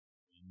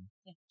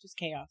Yeah, just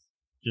chaos.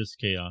 Just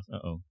chaos.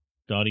 Uh-oh.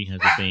 Dottie has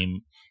a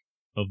fame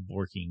of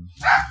borking.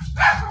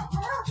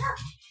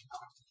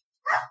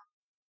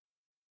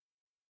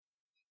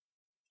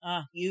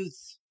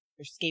 Youths.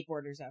 There's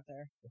skateboarders out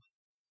there.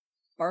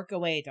 Bark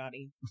away,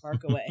 Dottie.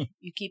 Bark away.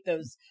 You keep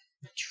those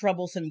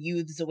troublesome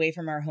youths away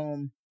from our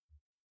home.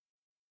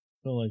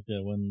 I feel like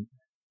the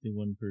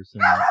one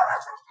person.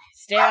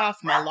 Stay off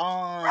my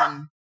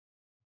lawn.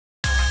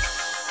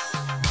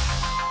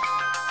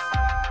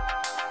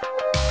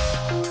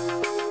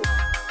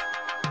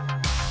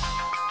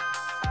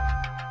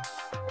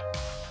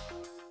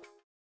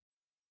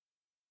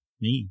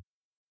 Me.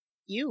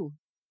 You.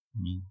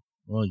 Me.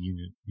 Well,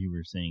 you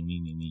were saying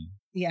me.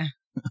 Yeah.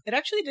 It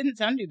actually didn't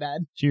sound too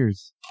bad.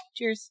 Cheers.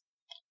 Cheers.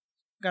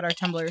 Got our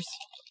tumblers.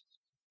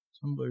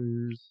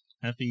 Tumblers.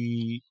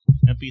 Happy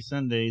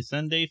Sunday.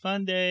 Sunday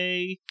fun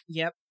day.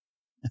 Yep.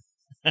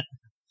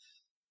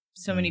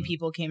 So many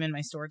people came in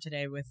my store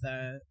today with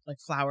like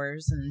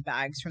flowers and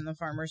bags from the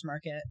farmer's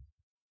market.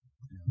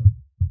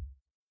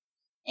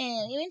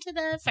 And we went to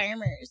the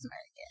farmer's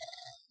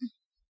market.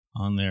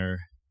 On the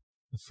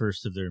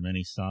first of their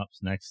many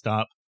stops. Next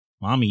stop,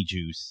 mommy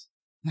juice.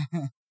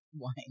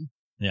 Wine.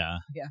 Yeah.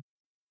 Yeah.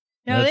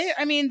 No,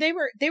 they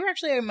were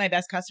actually my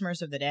best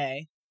customers of the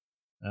day.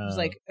 It was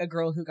like a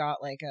girl who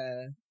got like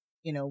a,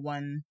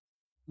 one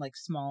like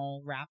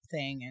small wrap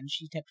thing, and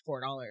she tipped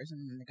 $4,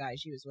 and the guy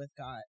she was with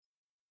got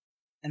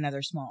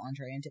another small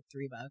entree and tipped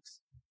 $3.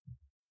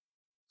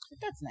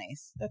 That's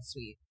nice. That's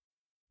sweet.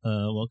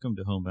 Welcome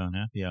to Homebound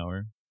Happy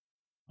Hour.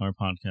 Our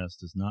podcast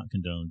does not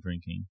condone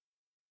drinking.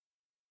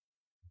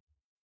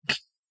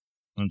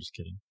 I'm just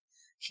kidding.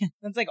 Yeah,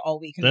 that's like all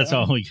we condone. That's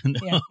all we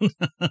condone.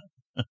 Yeah.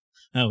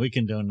 No, we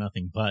condone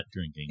nothing but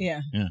drinking.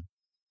 Yeah. Yeah.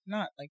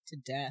 Not like to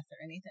death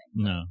or anything.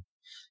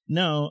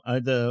 No.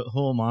 The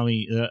whole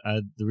mommy.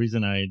 The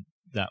reason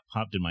that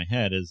popped in my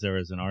head is there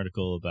was an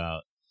article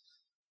about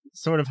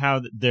sort of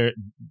how there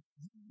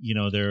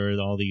are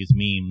all these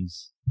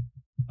memes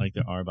like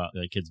there are about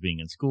like kids being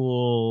in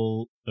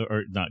school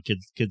or not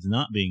kids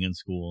not being in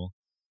school,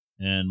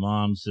 and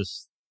moms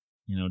just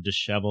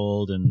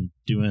disheveled and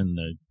doing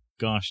the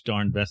gosh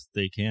darn best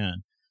they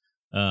can.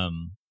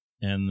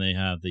 And they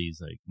have these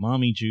like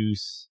mommy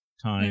juice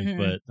times,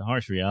 but the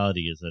harsh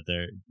reality is that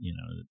they're,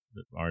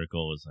 the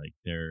article was like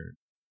their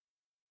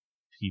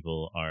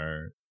people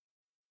are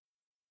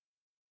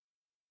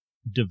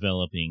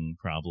developing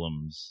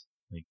problems,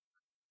 like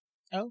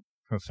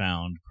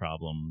profound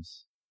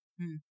problems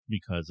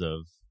because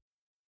of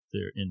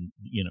their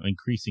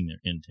increasing their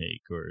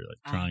intake or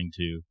like trying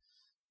to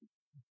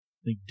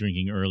like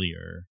drinking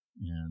earlier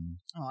and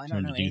I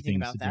don't know anything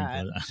about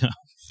that.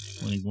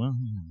 Like, well,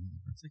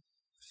 it's like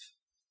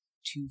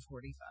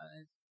 2:45,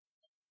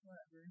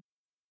 whatever.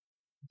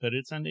 But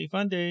it's Sunday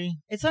fun day.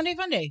 It's Sunday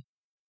fun day.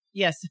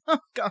 Yes. Oh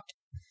God.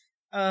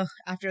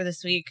 After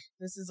this week,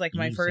 this is like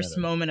my first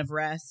moment of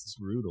rest.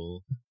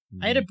 Brutal.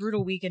 I had a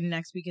brutal week, and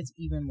next week it's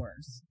even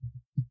worse.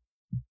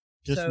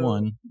 Just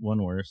one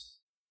worse,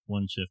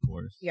 one shift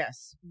worse.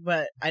 Yes,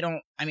 but I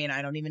don't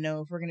even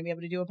know if we're going to be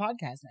able to do a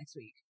podcast next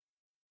week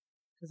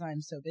because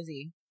I'm so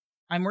busy.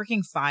 I'm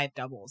working 5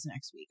 doubles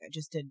next week. I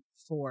just did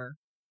 4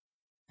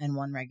 and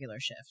 1 regular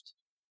shift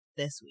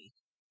this week.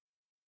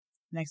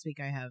 Next week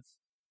I have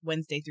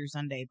Wednesday through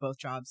Sunday, both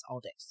jobs,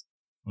 all days.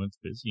 Well, it's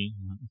busy.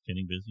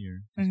 Getting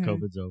busier.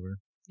 COVID's over.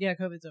 Yeah,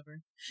 COVID's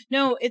over.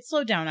 No, it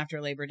slowed down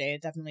after Labor Day.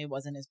 It definitely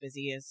wasn't as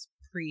busy as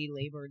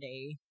pre-Labor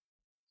Day.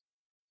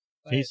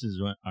 But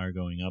cases are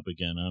going up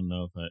again. I don't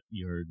know if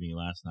you heard me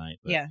last night,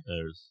 but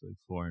there's like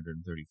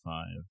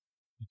 435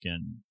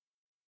 again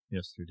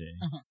yesterday.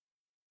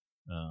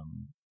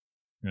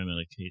 Remember,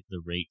 like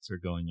the rates are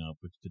going up,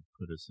 which could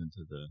put us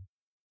into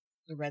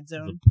the red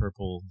zone, the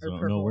purple zone.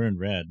 Purple. No, we're in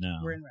red now.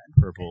 We're in red.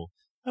 Purple.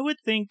 Okay. I would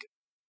think.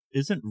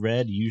 Isn't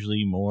red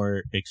usually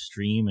more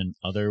extreme in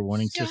other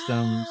warning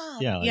systems?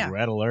 Yeah, like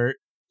red alert.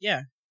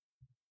 Yeah.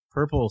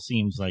 Purple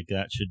seems like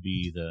that should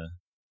be the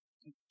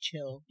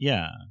chill.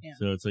 Yeah.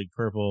 So it's like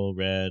purple,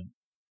 red,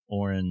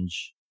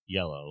 orange,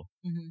 yellow.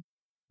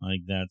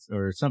 Like that's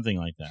or something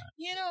like that.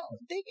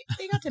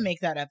 They got to make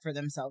that up for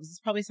themselves.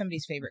 It's probably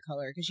somebody's favorite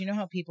color because you know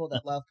how people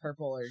that love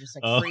purple are just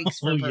like freaks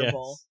for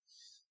purple. Yes.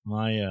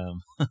 My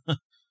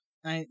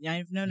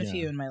I've known a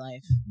few in my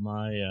life.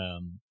 My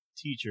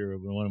teacher,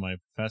 one of my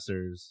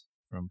professors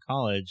from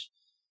college,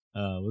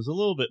 was a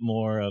little bit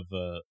more of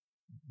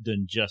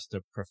than just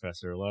a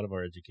professor. A lot of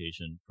our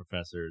education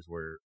professors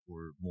were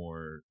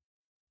more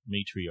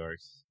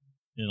matriarchs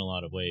in a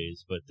lot of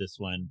ways, but this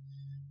one,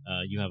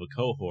 you have a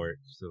cohort,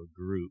 so a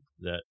group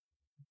that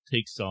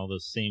takes all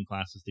those same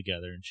classes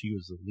together, and she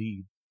was the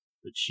lead,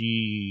 but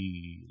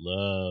she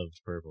loved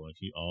purple, and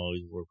she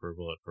always wore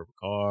purple, a purple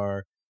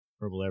car,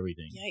 purple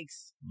everything.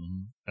 Yikes.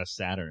 A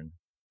Saturn.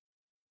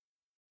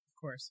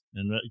 Of course.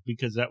 And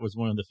because that was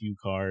one of the few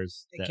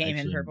cars that came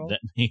in purple.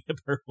 That made a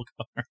purple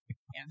car.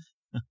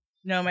 Yeah.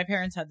 No, my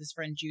parents had this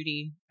friend,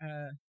 Judy.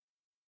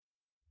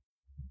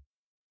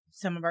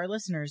 Some of our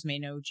listeners may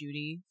know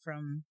Judy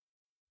from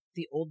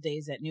the old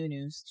days at New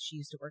News. She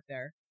used to work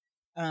there.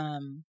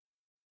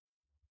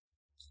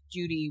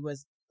 Judy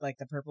was like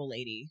the purple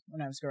lady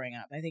when I was growing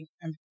up.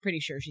 I'm pretty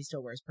sure she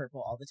still wears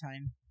purple all the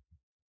time.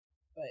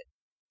 But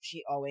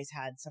she always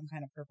had some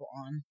kind of purple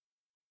on.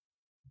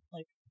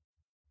 Like,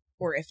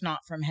 or if not,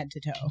 from head to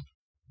toe.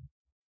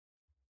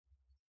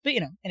 But,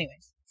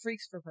 anyways,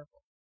 freaks for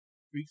purple.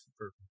 Freaks for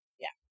purple.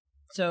 Yeah.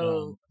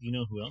 So. You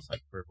know who else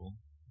liked purple?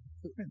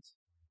 Prince.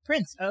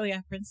 Prince. Oh,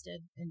 yeah, Prince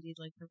did indeed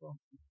like purple.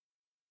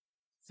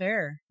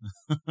 Fair.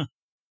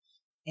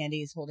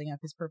 Andy's holding up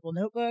his purple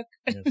notebook.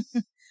 Yes.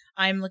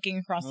 I'm looking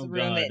across the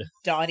room at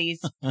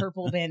Dottie's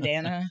purple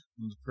bandana.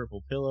 The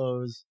purple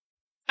pillows.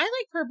 I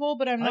like purple,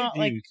 but I'm not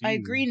like... too.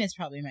 Green is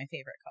probably my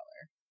favorite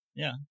color.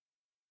 Yeah.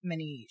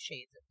 Many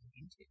shades of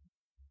green, too.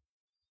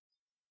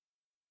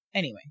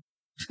 Anyway.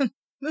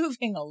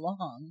 Moving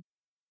along.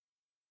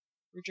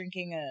 We're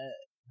drinking a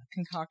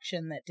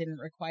concoction that didn't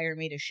require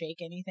me to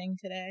shake anything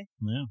today.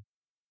 Yeah.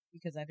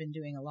 Because I've been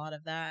doing a lot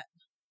of that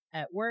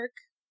at work.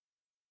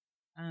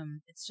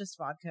 It's just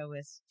vodka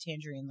with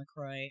tangerine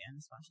LaCroix and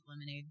a splash of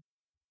lemonade.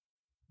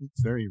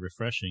 It's very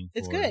refreshing.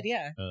 It's good,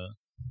 yeah.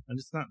 And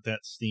it's not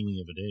that steamy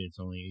of a day. It's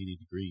only 80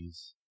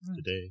 degrees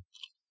today.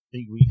 I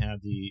think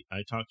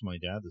I talked to my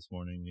dad this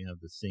morning. We have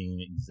the same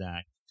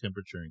exact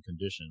temperature and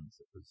conditions.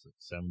 It was like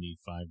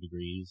 75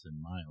 degrees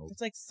and mild.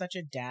 It's like such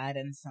a dad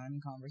and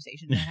son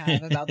conversation to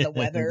have about the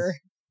weather.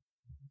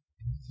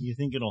 You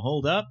think it'll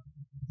hold up?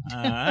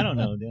 I don't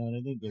know, Dad.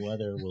 I think the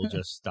weather will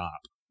just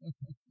stop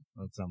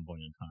at some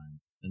point in time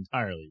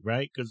entirely,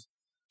 right? Because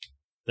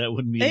that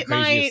wouldn't be the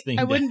craziest thing.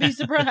 I wouldn't be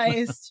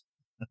surprised.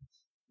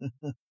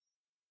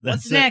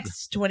 What's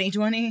next,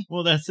 2020?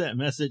 Well, that's that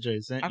message I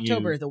sent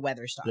October, you. the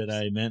weather stops. That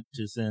I meant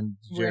to send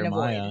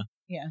Jeremiah.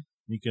 Yeah.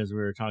 Because we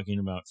were talking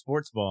about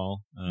sports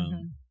ball,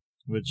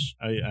 which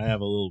I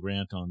have a little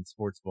rant on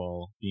sports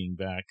ball being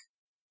back.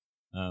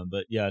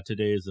 But yeah,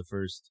 today is the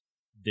first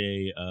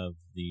day of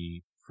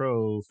the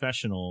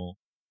professional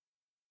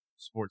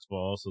sports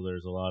ball, so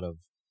there's a lot of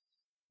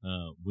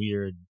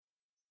weird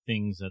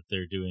things that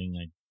they're doing,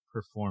 like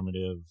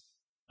performative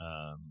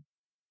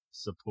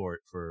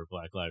support for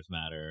Black Lives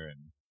Matter,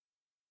 and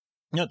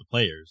not the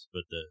players,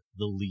 but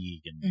the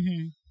league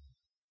and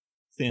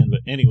stand.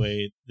 But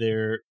anyway,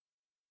 there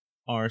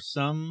are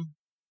some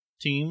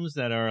teams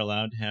that are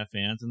allowed to have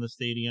fans in the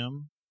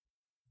stadium,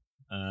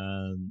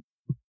 and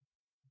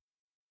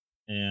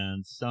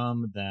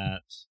some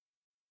that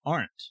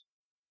aren't.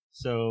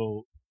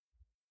 So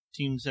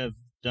teams have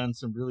done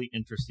some really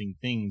interesting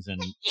things,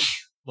 and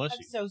bless you.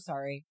 I'm so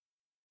sorry.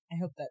 I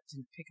hope that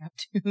didn't pick up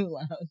too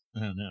loud.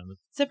 I don't know.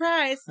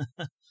 Surprise!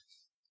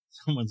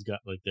 Someone's got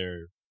like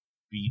their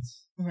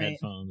Beats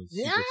headphones.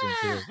 Yeah.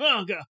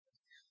 Oh god!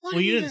 Well,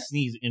 you didn't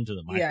sneeze into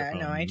the microphone.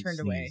 Yeah, no, I turned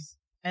away,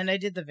 and I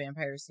did the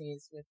vampire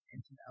sneeze with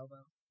infant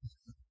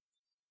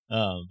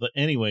elbow. But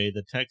anyway,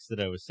 the text that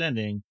I was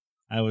sending,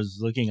 I was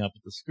looking up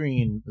at the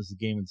screen. It was a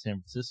game in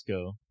San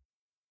Francisco,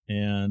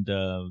 and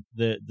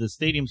the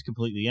stadium's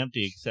completely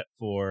empty except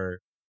for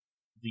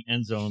the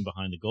end zone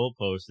behind the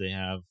goalpost. They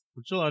have,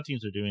 which a lot of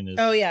teams are doing this.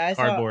 Oh yeah,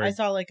 I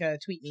saw like a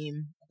tweet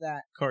meme of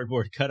that.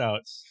 Cardboard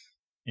cutouts.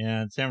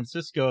 And San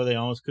Francisco, they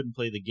almost couldn't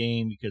play the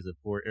game because of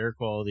poor air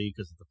quality,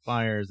 because of the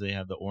fires. They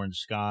have the orange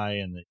sky,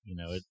 and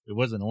it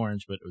wasn't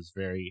orange, but it was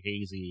very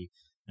hazy.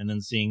 And then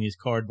seeing these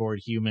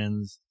cardboard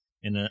humans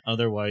in an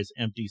otherwise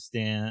empty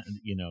stadium.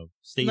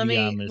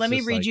 Let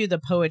me read you the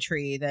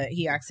poetry that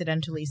he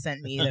accidentally sent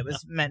me that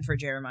was meant for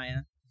Jeremiah.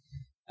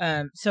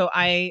 So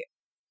I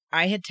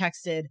had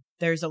texted,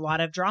 there's a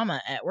lot of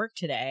drama at work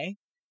today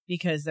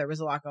because there was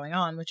a lot going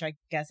on, which I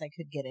guess I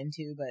could get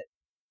into, but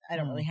I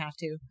don't really have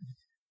to.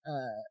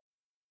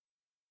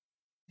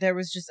 There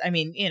was just,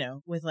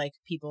 with like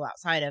people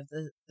outside of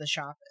the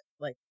shop,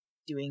 like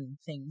doing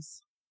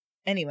things.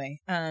 Anyway,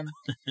 so I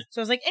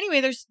was like,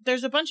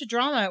 there's a bunch of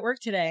drama at work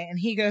today. And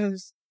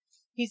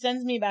he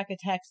sends me back a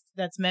text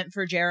that's meant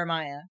for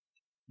Jeremiah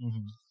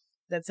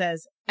that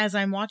says, as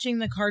I'm watching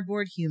the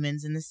cardboard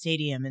humans in the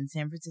stadium in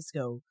San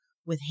Francisco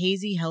with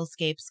hazy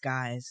hellscape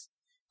skies,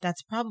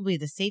 that's probably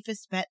the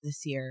safest bet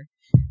this year.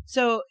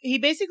 So he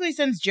basically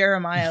sends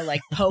Jeremiah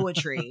like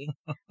poetry,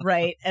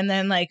 right? And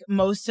then like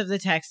most of the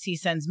texts he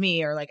sends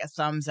me are like a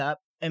thumbs up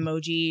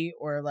emoji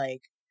or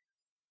like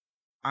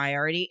I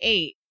already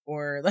ate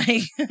or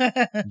like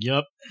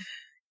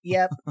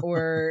yep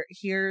or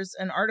here's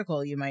an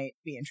article you might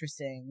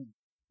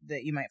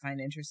find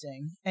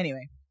interesting.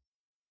 Anyway,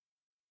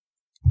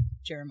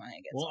 Jeremiah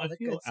gets all the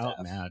good stuff. I feel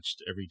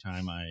outmatched every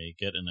time I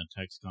get in a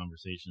text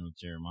conversation with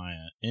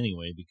Jeremiah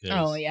anyway, because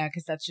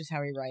because that's just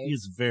how he writes.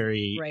 He's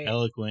very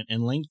eloquent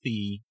and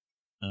lengthy,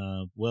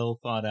 well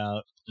thought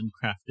out and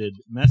crafted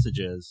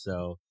messages.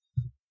 So,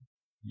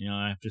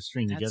 I have to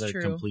string together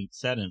a complete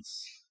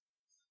sentence.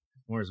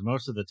 Whereas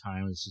most of the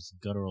time it's just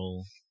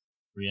guttural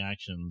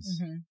reactions.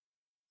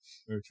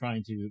 Or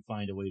trying to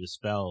find a way to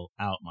spell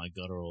out my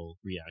guttural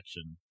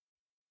reaction.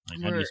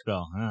 Like, how do you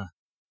spell, huh?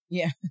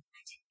 Yeah.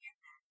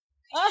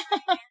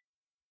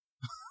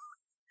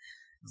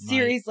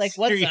 Siri's like,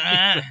 what's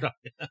that?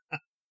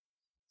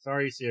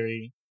 Sorry,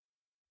 Siri.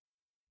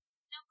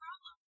 No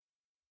problem.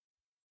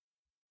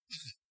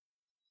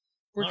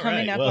 We're All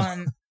coming right, up well.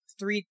 on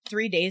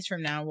 3 days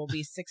from now will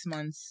be 6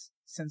 months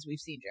since we've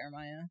seen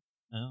Jeremiah.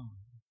 Oh,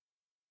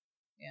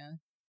 Yeah.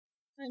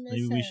 I miss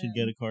maybe him. we should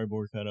get a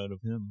cardboard cutout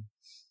of him.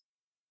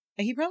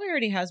 He probably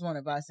already has one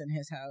of us in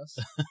his house.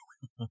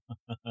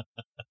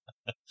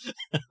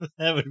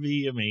 That would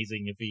be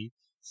amazing if he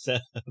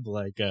set up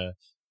like a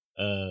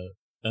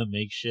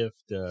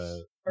makeshift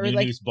Or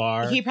like news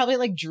bar. he probably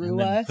like drew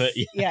and then us.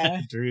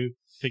 Yeah. drew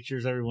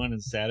pictures of everyone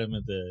and sat them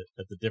at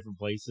the different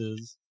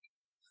places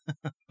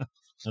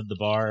of the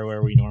bar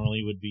where we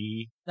normally would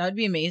be. That would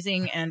be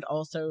amazing and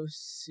also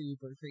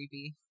super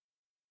creepy.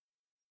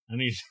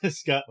 And he's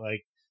just got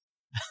like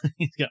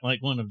he's got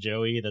like one of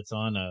Joey that's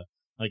on a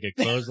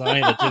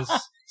clothesline that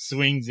just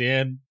swings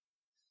in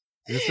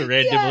just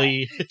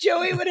randomly. Yeah.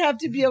 Joey would have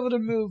to be able to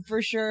move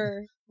for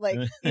sure. Like,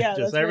 yeah,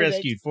 just I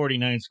rescued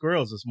 49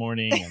 squirrels this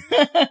morning.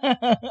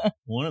 And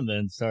one of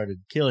them started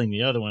killing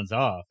the other ones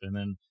off, and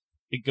then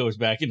it goes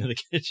back into the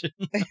kitchen.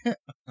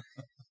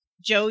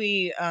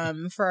 Joey,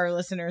 for our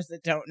listeners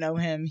that don't know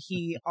him,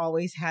 he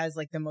always has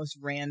like the most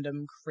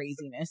random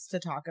craziness to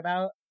talk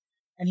about,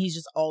 and he's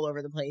just all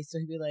over the place. So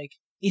he'd be like,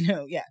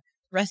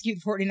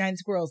 rescued 49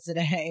 squirrels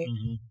today.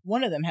 Mm-hmm.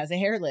 One of them has a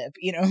hair lip,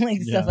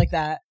 like stuff like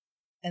that.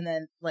 And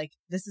then like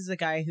this is a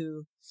guy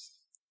who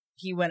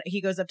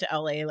he goes up to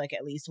LA like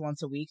at least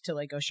once a week to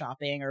like go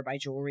shopping or buy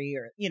jewelry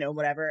or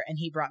whatever, and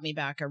he brought me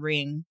back a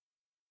ring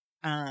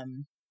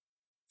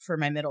for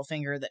my middle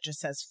finger that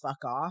just says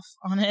fuck off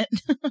on it.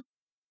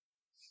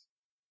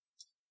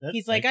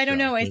 He's like, I don't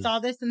know, I saw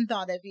this and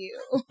thought of you.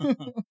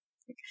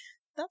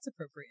 That's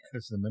appropriate.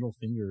 Because the middle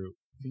finger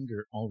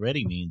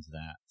already means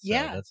that. So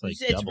yeah, that's like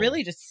it's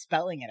really just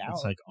spelling it out.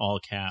 It's like all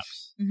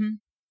caps. Mm-hmm.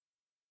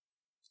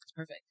 It's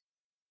perfect.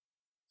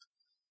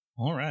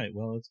 All right,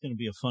 well, it's going to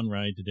be a fun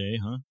ride today,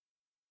 huh?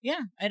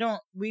 Yeah, we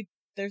don't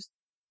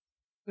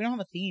have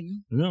a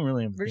theme. We don't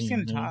really have a We're theme. just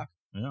going to talk.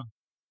 Yeah.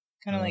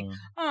 Kind of like,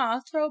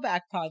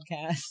 throwback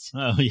podcast.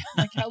 Oh, yeah.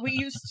 Like how we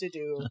used to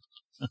do.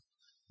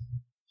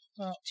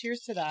 Well,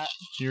 cheers to that.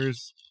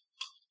 Cheers.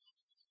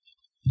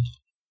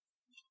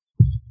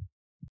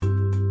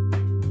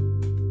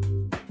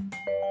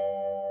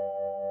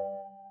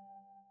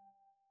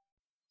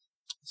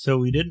 So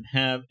we didn't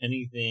have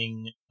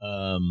anything,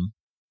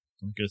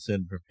 like I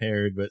said,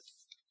 prepared, but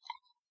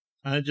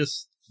I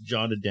just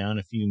jotted down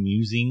a few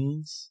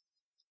musings.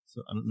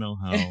 So I don't know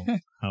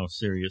how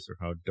serious or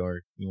how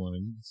dark you want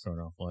to start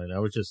off light.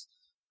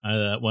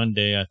 One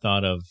day I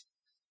thought of,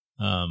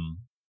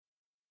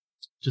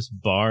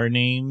 just bar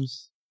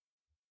names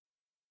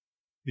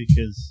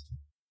because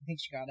I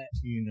think she got it.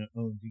 did you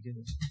get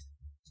it?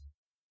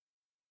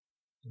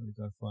 Dottie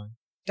got a fly.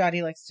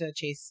 Dottie likes to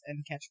chase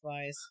and catch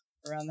flies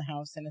around the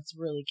house, and it's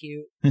really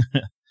cute.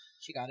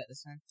 She got it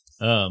this time.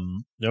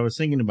 I was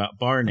thinking about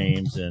bar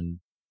names, and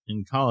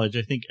in college,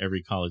 I think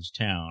every college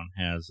town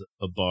has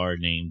a bar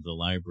named the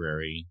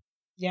Library.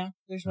 Yeah,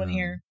 there's one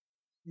here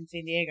in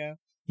San Diego.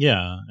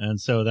 Yeah, and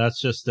so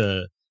that's just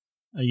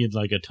you'd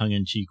like a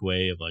tongue-in-cheek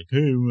way of like,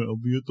 hey, I'll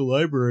be at the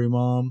library,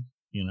 Mom,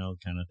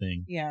 kind of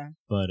thing. Yeah.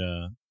 But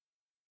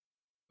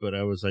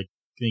I was like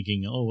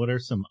thinking, what are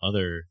some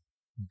other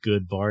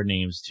good bar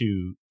names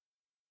to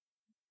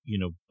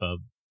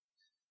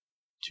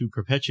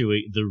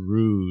perpetuate the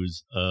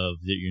ruse of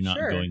that you're not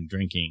going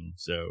drinking.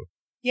 So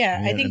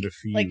yeah, I think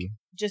like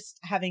just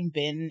having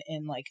been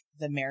in like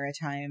the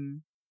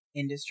maritime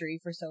industry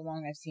for so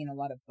long, I've seen a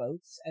lot of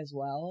boats as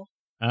well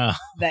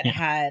that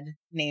had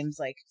names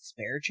like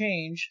Spare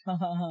Change,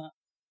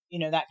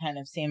 that kind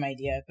of same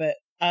idea. But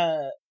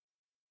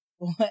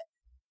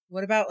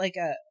what about like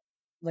a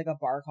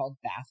bar called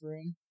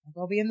Bathroom?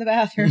 I'll be in the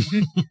bathroom.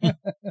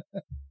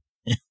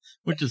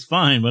 Which is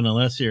fine, but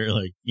unless you're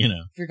like,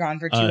 if you're gone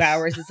for 2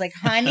 hours, it's like,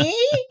 honey,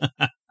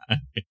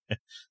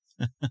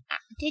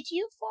 did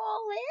you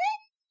fall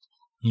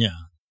in? Yeah.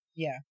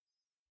 Yeah.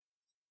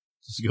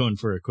 Just going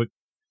for a quick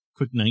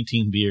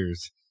 19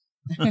 beers.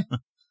 Right.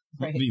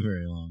 Won't be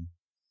very long.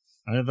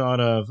 I thought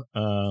of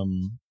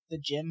the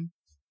gym.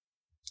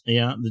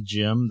 Yeah, the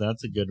gym.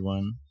 That's a good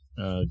one.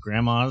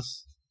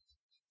 Grandma's.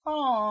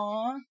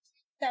 Aw,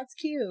 that's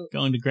cute.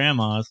 Going to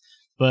Grandma's.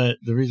 But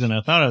the reason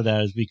I thought of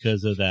that is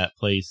because of that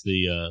place,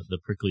 the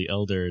Prickly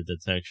Elder,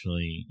 that's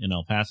actually in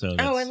El Paso.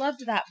 I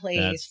loved that place.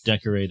 That's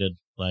decorated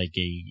like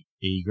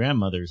a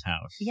grandmother's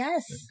house.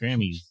 Yes,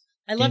 Grammy's.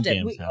 I loved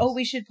it.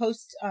 We should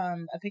post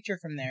a picture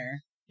from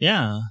there.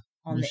 Yeah,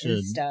 on the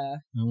Insta.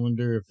 I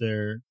wonder if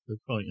they're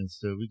probably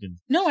Insta. We can.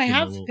 No, I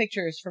have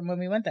pictures from when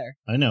we went there.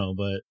 I know,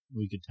 but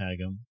we could tag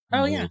them.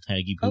 Oh yeah,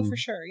 taggy poo. Oh for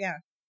sure, yeah.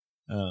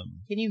 Can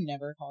you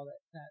never call it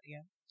that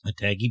again? A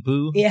taggy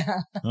poo?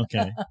 Yeah.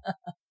 Okay.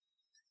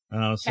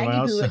 So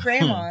taggy poo at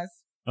Grandma's.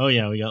 Oh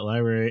yeah, we got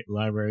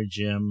library,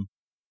 gym.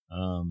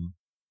 I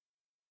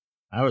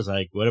was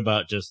like, what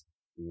about just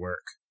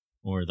work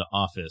or the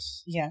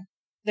office? Yeah,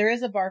 there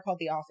is a bar called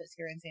The Office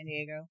here in San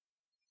Diego.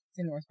 It's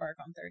in North Park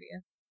on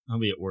 30th. I'll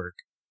be at work.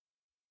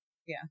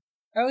 Yeah.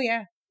 Oh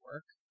yeah,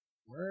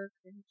 work.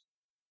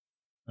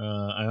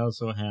 I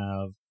also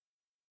have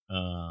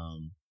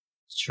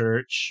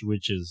church,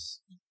 which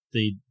is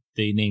they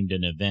they named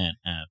an event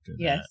after that.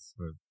 Yes.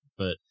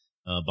 But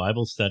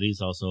Bible studies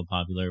also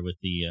popular with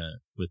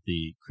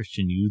the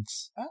Christian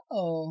youths.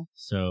 Oh.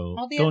 So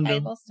I'll be going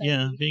at Bible study.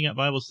 Yeah, being at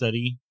Bible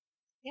study.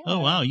 Yeah. Oh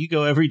wow, you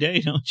go every day,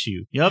 don't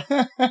you? Yep.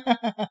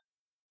 Everybody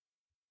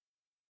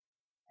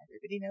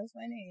knows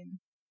my name.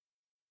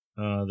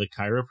 The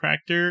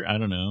chiropractor, I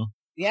don't know.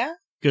 Yeah.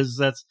 Because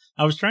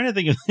I was trying to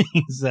think of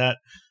things that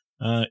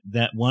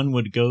one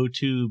would go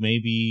to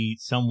maybe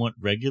somewhat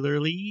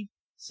regularly.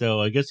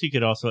 So I guess you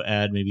could also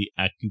add maybe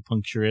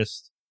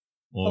acupuncturist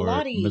or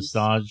Pilates.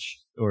 massage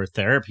or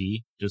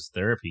therapy, just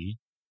therapy.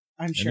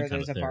 I'm sure kind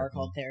there's of a bar therapy.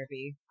 called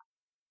therapy.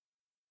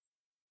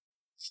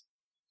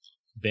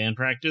 Band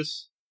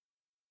practice.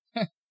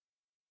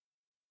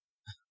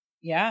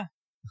 Yeah.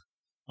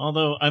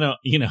 Although I don't,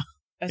 A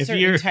If certain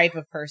you're- type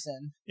of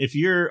person. if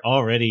you're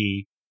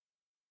already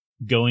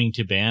going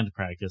to band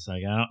practice,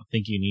 like I don't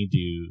think you need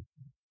to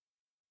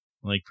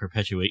like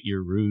perpetuate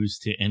your ruse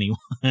to anyone.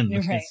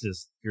 You're right. It's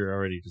just you're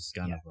already just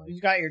kind Yeah. of like,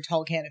 You've got your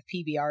tall can of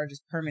PBR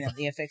just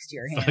permanently affixed to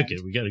your hand. fuck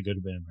it, we got to go to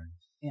band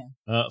practice. Yeah.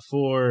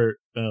 For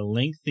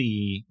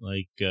lengthy,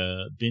 like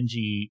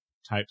bingy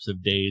types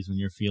of days when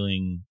you're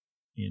feeling,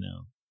 you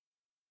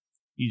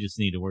just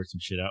need to work some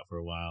shit out for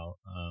a while.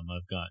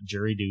 I've got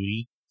jury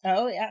duty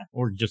Oh, yeah.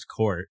 or just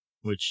court,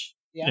 which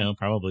Yeah.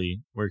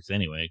 probably works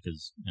anyway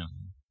because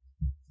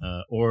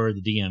or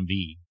the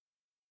DMV.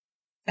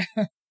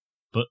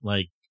 But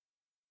like,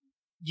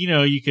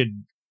 you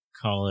could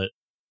call it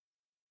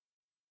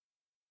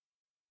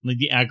like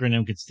the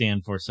acronym could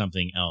stand for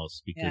something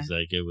else because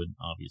like it would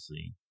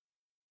obviously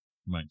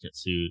might get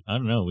sued. I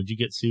don't know. Would you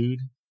get sued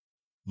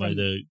by From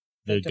the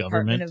Department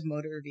government? of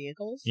Motor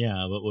Vehicles?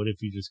 Yeah, but what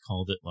if you just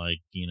called it like,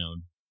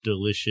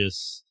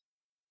 delicious?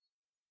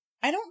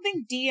 I don't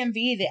think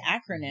DMV, the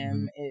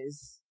acronym, Mm-hmm.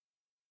 is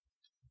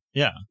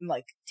Yeah.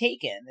 like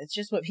taken. It's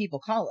just what people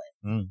call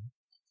it.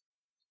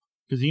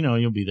 Because,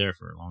 you'll be there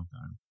for a long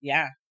time.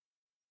 Yeah.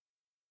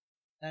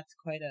 That's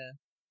quite a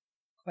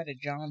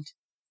jaunt.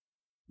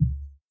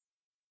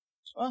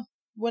 Well,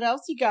 what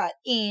else you got,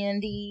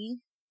 Andy?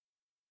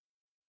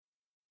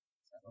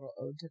 That little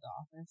ode to the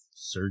office.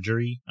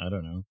 Surgery? I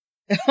don't know.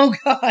 Oh,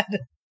 God.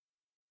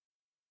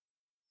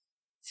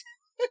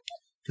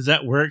 Because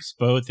that works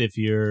both if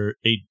you're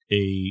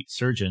a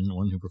surgeon,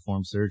 one who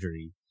performs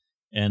surgery,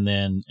 and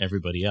then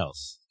everybody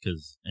else.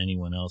 Because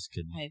anyone else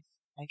could. I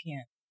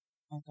can't.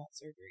 I've got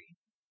surgery.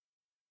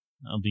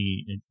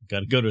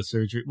 Got to go to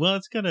surgery. Well,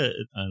 it's got to,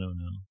 I don't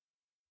know.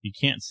 You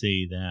can't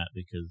say that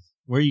because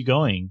where are you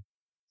going?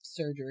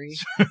 Surgery.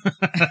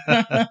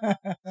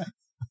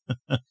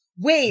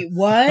 Wait,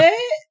 what?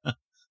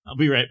 I'll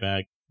be right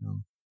back.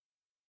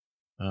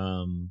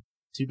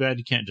 Too bad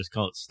you can't just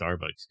call it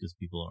Starbucks because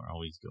people are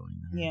always going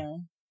there. Yeah.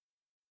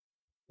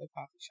 The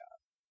coffee shop.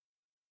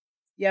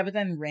 Yeah, but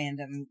then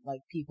random,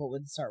 people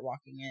would start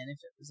walking in if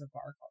it was a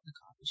bar called the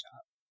coffee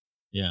shop.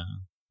 Yeah.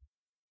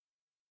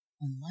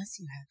 Unless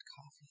you had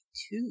coffee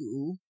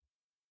too.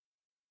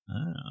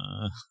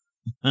 Uh,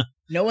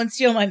 No one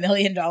steal my $1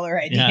 million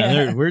idea.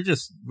 yeah, we're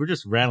just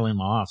rattling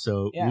them off.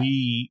 So Yeah.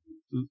 we,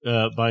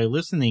 by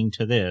listening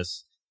to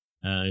this,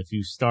 if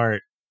you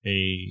start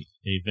a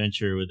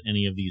venture with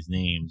any of these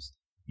names,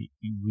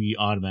 we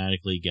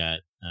automatically get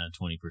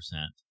 20% of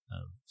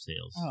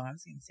sales. Oh, I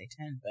was going to say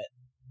 10, but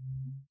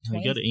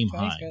You got to aim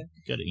 20's high. good.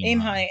 You got to Aim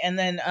high, and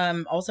then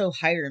also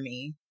hire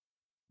me.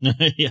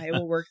 Yeah. I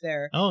will work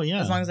there Oh yeah.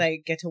 as long as I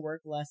get to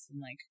work less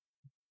than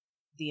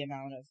the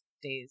amount of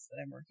days that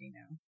I'm working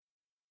now.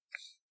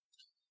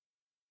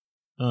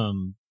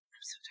 I'm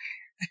so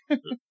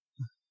tired.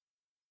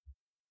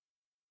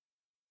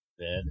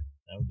 Bed.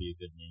 That would be a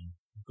good name.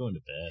 I'm going to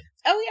bed.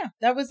 Oh yeah,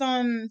 that was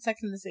on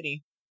Sex and the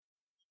City.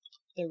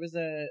 There was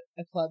a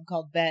club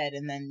called Bed,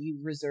 and then you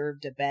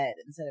reserved a bed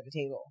instead of a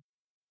table.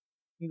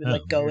 You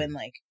would go weird. in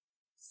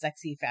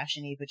sexy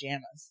fashion-y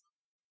pajamas.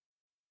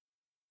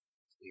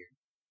 Weird.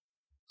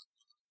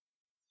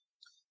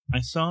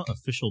 I saw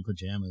official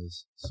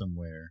pajamas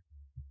somewhere.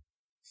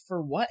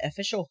 For what?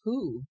 Official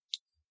who?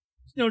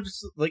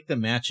 Just like the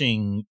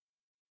matching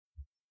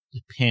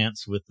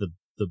pants with the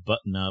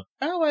button up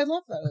Oh, I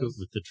love those.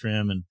 with the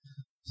trim, and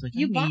it's like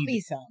You bought me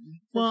some.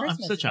 For Well,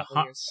 Christmas I'm such a couple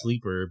hot years ago.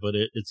 sleeper, but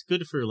it's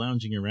good for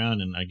lounging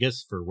around, and I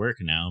guess for work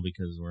now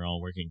because we're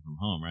all working from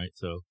home, right?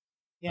 So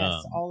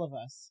Yes, all of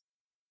us.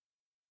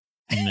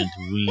 I meant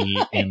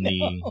we in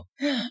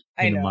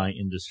I know. my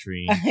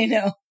industry. I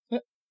know.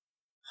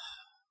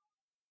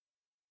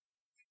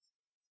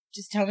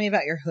 Just tell me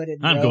about your hooded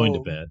robe. I'm going to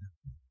bed.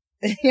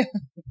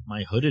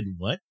 My hooded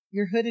what?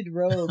 Your hooded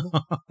robe.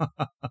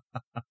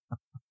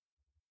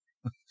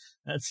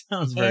 That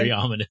sounds very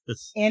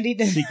ominous. Andy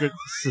does. Secret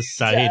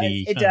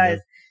society. It kind does.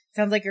 of.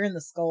 Sounds like you're in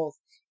the skulls.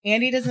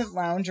 Andy doesn't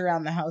lounge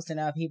around the house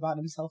enough. He bought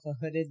himself a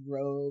hooded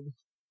robe.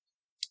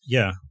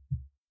 Yeah,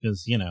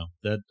 because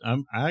that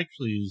I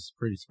actually was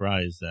pretty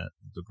surprised that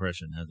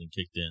depression hasn't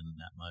kicked in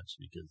that much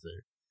because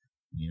they're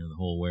the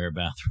whole wear a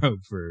bathrobe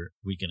for a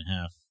week and a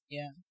half.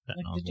 Yeah, That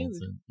like the novel, dude.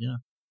 so, yeah.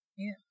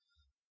 Yeah.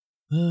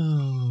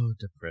 Oh,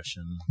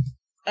 depression.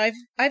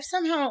 I've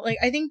somehow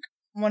I think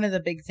one of the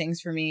big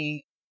things for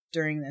me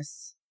during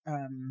this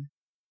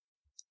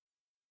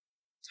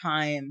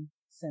time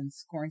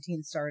since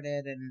quarantine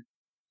started and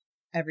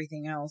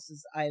everything else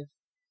is I've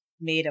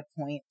made a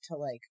point to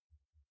like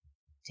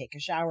take a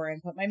shower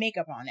and put my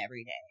makeup on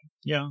every day.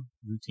 Yeah,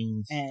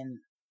 routines. And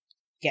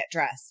get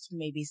dressed.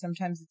 Maybe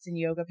sometimes it's in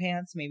yoga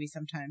pants, maybe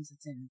sometimes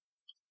it's in,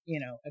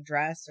 a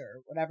dress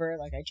or whatever.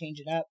 Like I change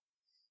it up.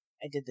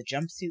 I did the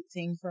jumpsuit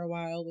thing for a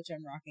while, which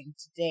I'm rocking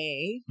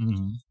today.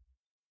 Mm-hmm.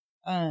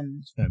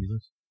 It's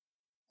fabulous.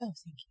 Oh,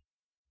 thank you.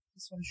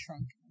 This one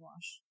shrunk in the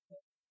wash.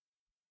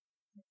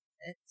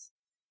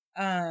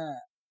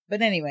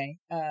 But anyway,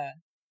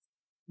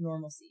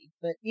 normalcy.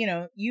 But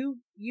you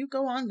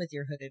go on with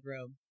your hooded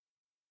robe.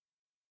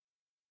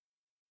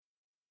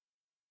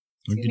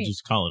 We could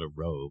just call it a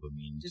robe. I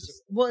mean,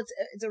 it's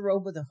a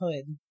robe with a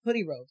hood,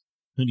 hoodie robe.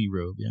 Hoodie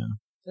robe, yeah.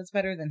 That's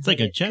better than it's hooded,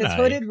 like a Jedi. Because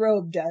hooded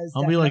robe does.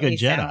 I'll be like a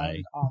Jedi.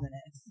 Sound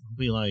ominous. I'll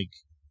be like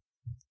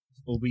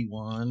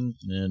Obi-Wan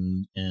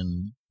and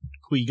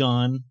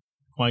Qui-Gon.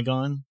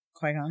 Qui-Gon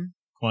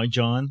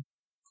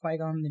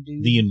the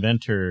dude. The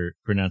inventor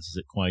pronounces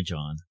it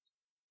Qui-Gon.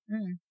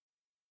 Mm.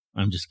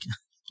 I'm just.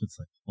 It's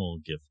like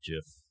whole gif.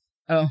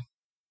 Oh.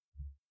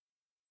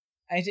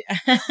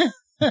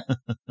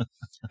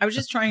 I was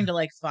just trying to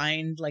like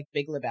find like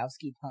Big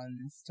Lebowski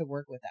puns to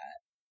work with that.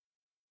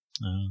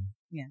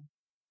 Yeah.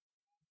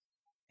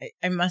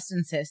 I must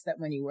insist that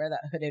when you wear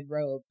that hoodie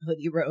robe,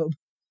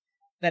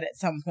 that at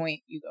some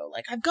point you go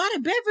like, I've got a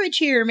beverage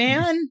here,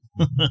 man.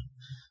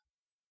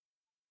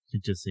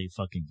 Could just say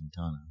fucking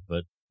Quintana,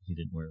 but he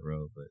didn't wear a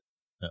robe, but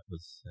that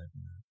was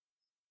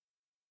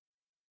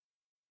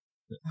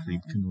that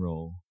creep can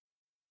roll.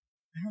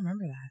 I don't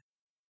remember that.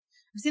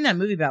 I've seen that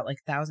movie about like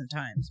 1,000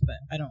 times, but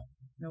I don't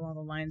know all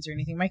the lines or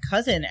anything. My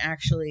cousin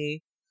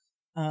actually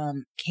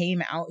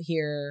came out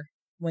here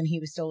when he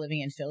was still living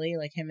in Philly,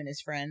 like him and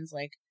his friends.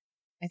 Like,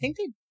 I think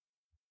they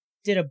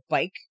did a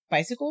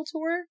bicycle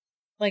tour,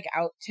 like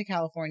out to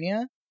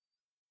California.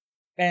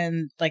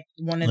 And like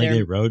one of their...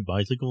 they rode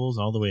bicycles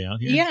all the way out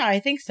here? Yeah, I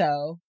think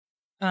so.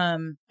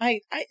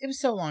 It was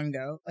so long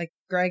ago. Like,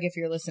 Greg, if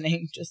you're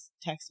listening, just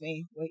text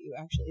me what you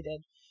actually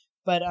did.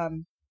 But, I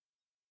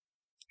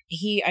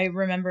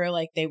remember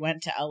like they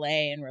went to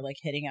LA and were like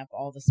hitting up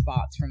all the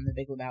spots from The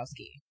Big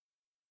Lebowski.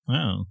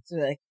 Wow. So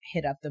they like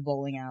hit up the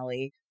bowling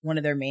alley. One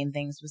of their main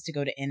things was to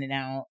go to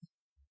In-N-Out.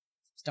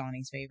 It's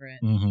Donnie's favorite.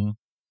 Mm-hmm.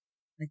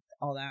 Like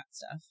all that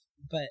stuff.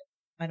 But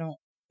that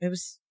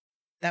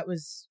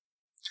was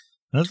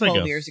That's 12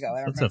 like years ago. I don't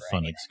remember. That's a fun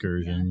anything.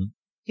 excursion. Yeah.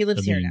 He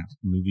lives here now.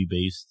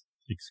 Movie-based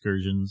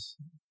excursions.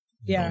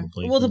 Yeah.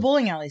 Well, the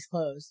bowling alley's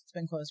closed. It's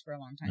been closed for a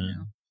long time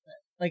now. But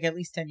like at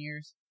least 10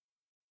 years.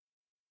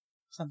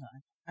 Something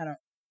like that. I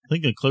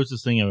think the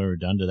closest thing I've ever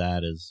done to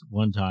that is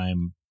one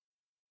time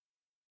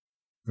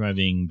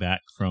driving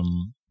back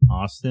from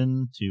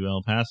Austin to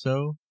El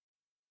Paso.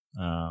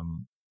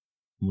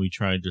 We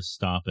tried to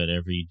stop at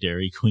every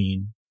Dairy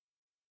Queen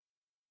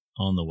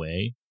on the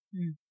way.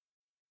 Mm.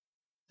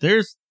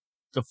 There's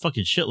a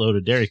fucking shitload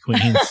of Dairy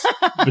Queens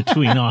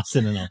between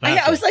Austin and El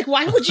Paso. I was like,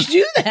 why would you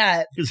do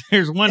that? Because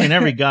there's one in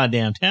every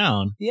goddamn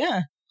town.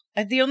 Yeah.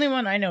 The only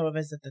one I know of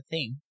is at the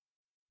Thing,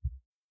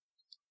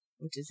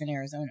 which is in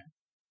Arizona.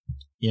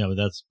 Yeah, but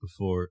that's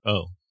before.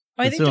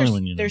 I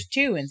think there's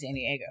two in San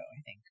Diego,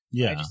 I think.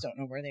 Yeah. I just don't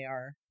know where they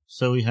are.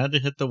 So we had to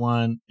hit the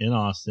one in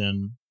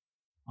Austin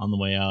on the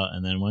way out,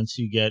 and then once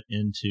you get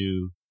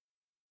into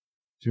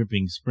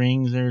Dripping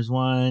Springs, there's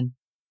one.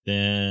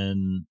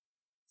 Then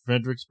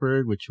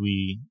Fredericksburg, which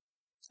we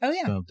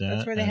stopped at.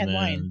 That's where they had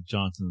wine.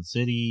 Johnson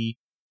City,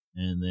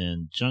 and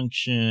then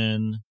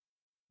Junction,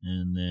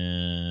 and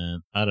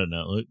then I don't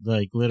know,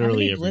 like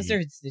literally. How many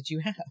blizzards did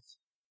you have?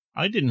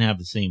 I didn't have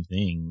the same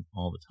thing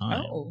all the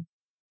time. Oh,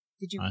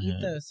 did you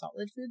eat the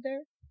solid food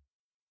there?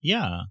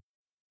 Yeah,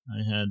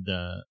 I had,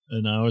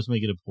 and I always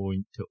make it a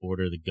point to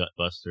order the Gut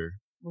Buster.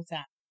 What's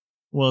that?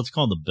 Well, it's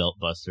called the Belt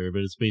Buster,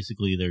 but it's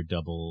basically their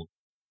double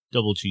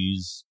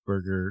cheese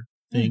burger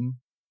thing.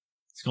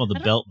 It's called the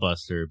Belt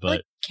Buster,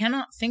 but I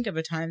cannot think of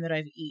a time that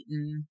I've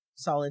eaten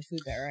solid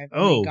food there. I've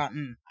only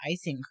gotten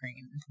icing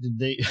cream. Did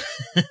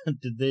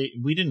they?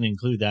 We didn't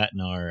include that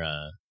in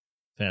our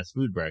fast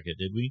food bracket,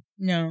 did we?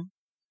 No.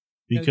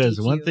 Because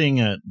one thing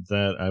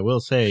that I will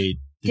say,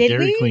 the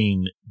Dairy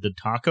Queen, the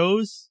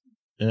tacos,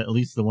 at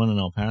least the one in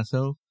El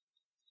Paso,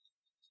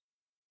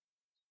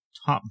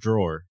 top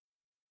drawer.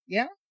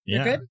 Yeah?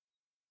 They're good?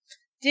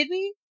 Do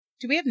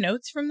we have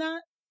notes from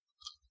that?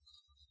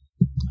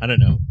 I don't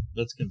know.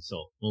 Let's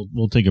consult.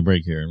 We'll take a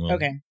break here. And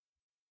okay.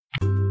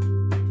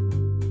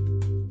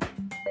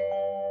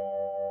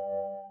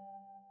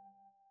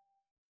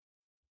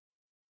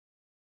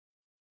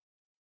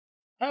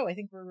 Oh, I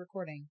think we're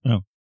recording.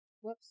 Oh.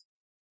 Whoops.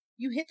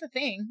 You hit the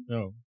thing.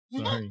 Oh,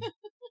 sorry.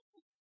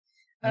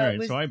 All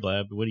right, so I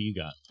blabbed. What do you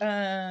got?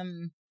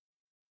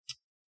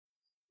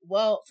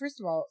 Well, first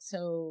of all,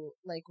 so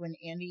like when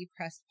Andy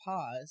pressed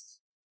pause,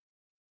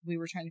 we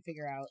were trying to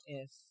figure out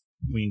if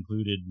we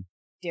included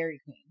Dairy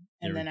Queen.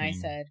 And then I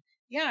said,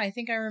 Yeah, I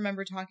think I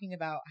remember talking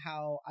about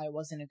how I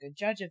wasn't a good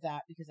judge of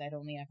that because I'd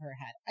only ever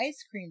had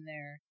ice cream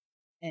there.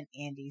 And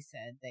Andy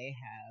said they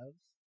have.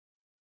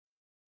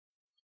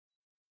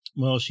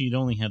 Well, she'd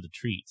only had the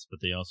treats,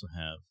 but they also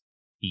have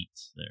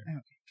eats there.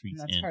 Okay.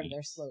 Treats And that's and part eats. of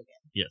their slogan.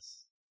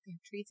 Yes. They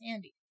have treats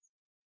and eats.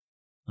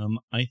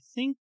 I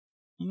think,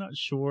 I'm not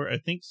sure. I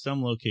think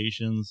some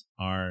locations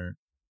are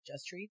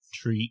Just treats?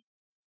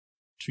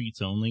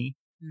 treats only.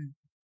 Hmm.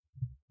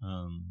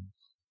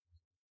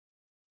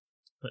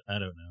 But I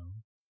don't know.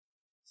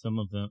 Some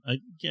of them,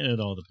 again, it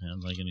all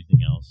depends, like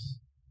anything else.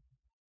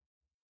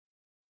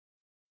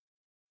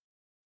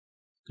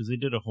 Because they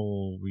did a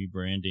whole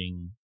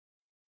rebranding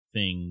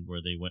thing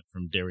where they went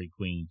from Dairy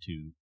Queen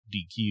to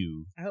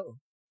DQ. Oh,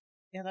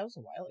 yeah, that was a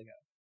while ago.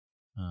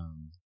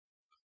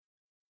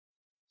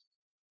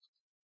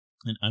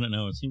 And I don't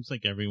know, it seems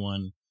like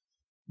everyone,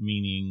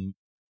 meaning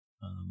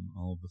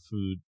all of the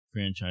food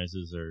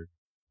franchises, are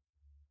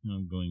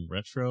going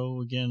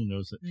retro again.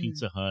 Notice that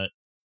Pizza Hut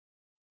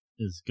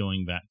is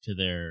going back to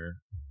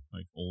their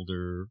like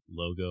older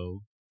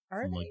logo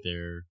from like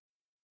their,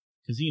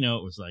 because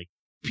it was like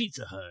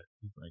Pizza Hut,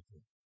 like a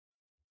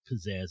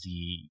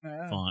pizzazzy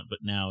font, but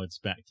now it's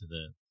back to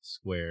the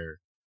square,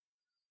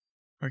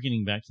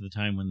 harkening back to the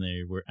time when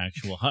they were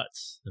actual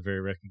huts, the very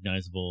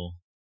recognizable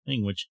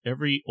thing, which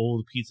every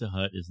old Pizza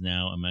Hut is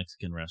now a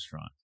Mexican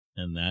restaurant,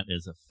 and that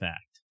is a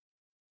fact.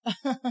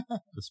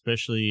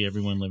 Especially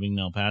everyone living in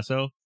El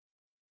Paso.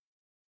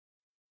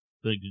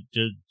 Like,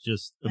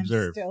 just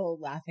observe. I'm still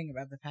laughing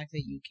about the fact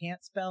that you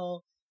can't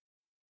spell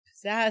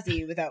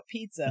pizzazzy without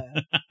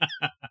pizza.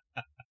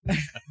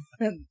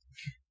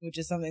 Which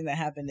is something that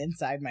happened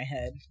inside my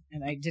head,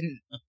 and I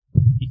didn't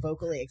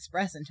vocally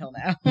express until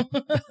now.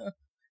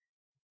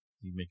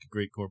 You make a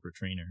great corporate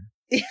trainer.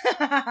 You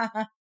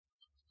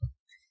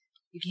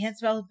can't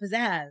spell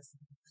pizzazz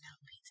without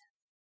pizza.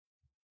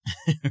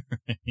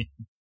 Right.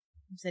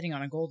 I'm sitting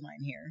on a gold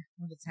mine here.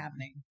 What is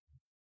happening?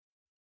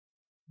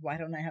 Why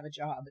don't I have a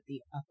job at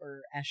the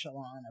upper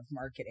echelon of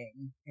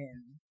marketing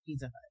in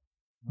Pizza Hut?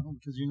 Well,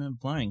 because you're not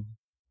applying.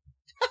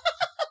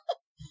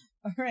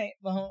 All right,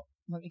 well,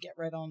 let me get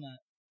right on that.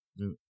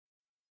 Do it.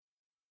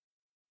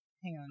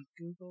 Hang on,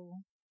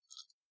 Google.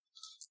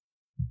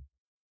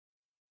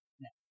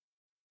 No.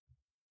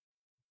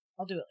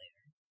 I'll do it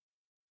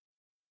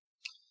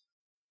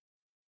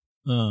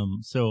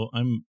later. So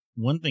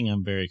one thing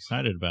I'm very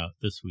excited about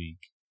this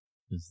week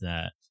is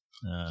that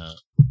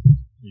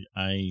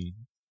I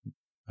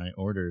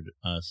ordered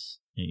us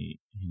a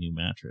new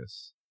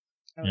mattress.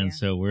 Oh, and yeah.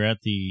 so we're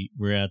at the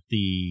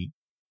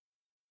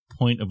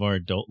point of our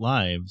adult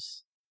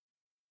lives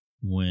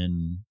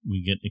when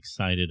we get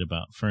excited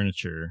about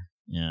furniture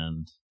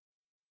and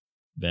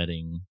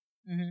bedding.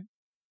 Mm-hmm.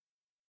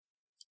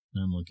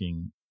 I'm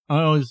looking.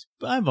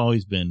 I've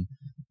always been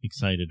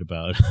excited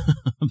about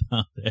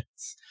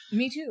beds.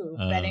 Me too.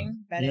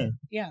 Bedding.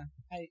 Yeah.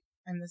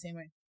 I'm the same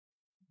way.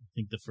 I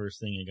think the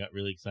first thing I got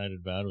really excited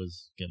about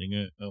was getting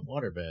a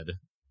water bed.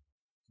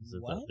 Because I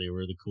thought they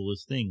were the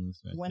coolest things.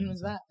 When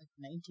was that? Like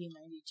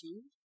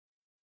 1992?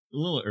 A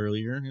little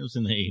earlier. It was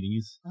in the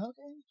 80s.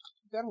 Okay.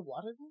 You got a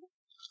water bed?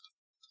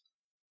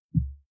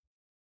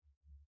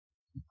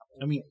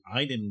 I mean,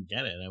 I didn't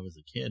get it. I was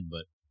a kid,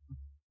 but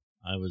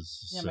I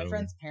was. Yeah, my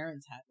friend's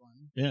parents had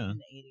one. Yeah. In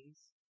the 80s.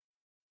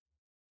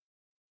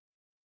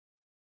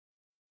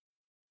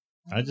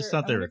 I just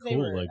thought they were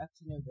cool, up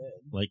to no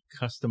good. like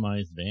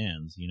customized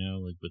vans,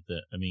 like with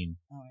the. I mean,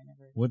 I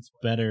never. What's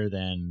better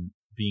than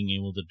being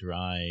able to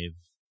drive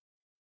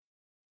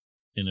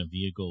in a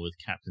vehicle with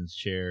captain's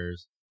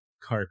chairs,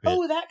 carpet?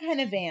 Oh, that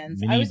kind of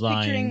vans. I was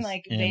picturing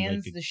like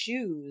Vans, the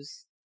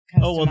shoes.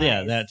 Customized. Oh, well,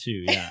 yeah, that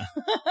too, yeah.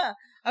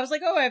 I was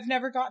like, I've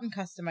never gotten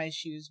customized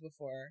shoes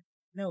before.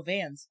 No,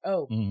 Vans.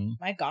 Oh,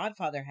 My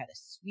godfather had a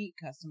sweet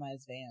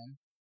customized van.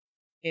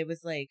 It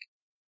was like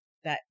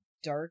that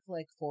dark,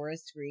 like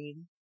forest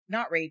green.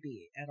 Not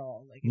rapey at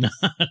all. Like, not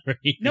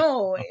rapey.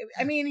 No,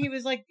 I mean, he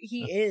was like,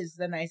 he is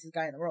the nicest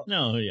guy in the world.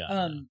 No,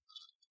 yeah.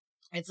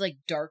 It's like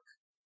dark.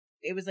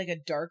 It was like a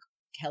dark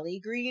Kelly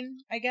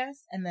green, I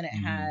guess, and then it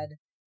had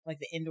like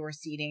the indoor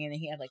seating, and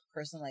he had like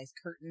personalized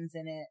curtains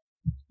in it,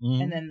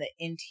 and then the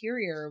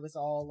interior was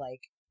all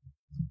like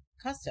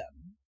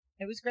custom.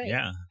 It was great.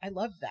 Yeah, I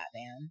loved that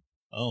van.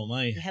 Oh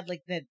my! It had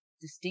like the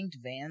distinct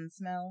van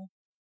smell,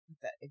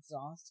 that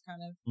exhaust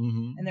kind of,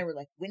 and there were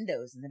like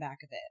windows in the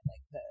back of it,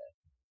 like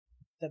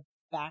the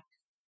back.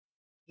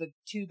 The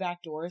two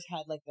back doors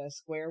had like the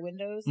square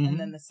windows, and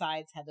then the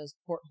sides had those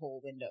porthole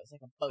windows,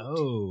 like a boat.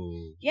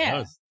 Oh,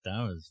 yeah,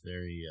 that was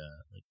very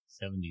like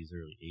 70s,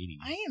 early 80s.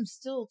 I am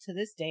still to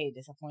this day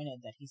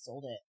disappointed that he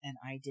sold it and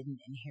I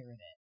didn't inherit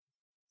it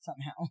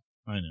somehow.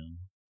 I know,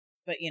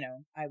 but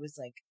I was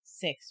like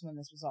 6 when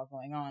this was all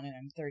going on, and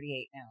I'm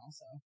 38 now.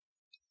 So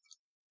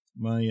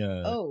my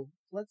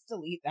let's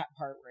delete that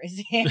part where I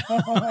say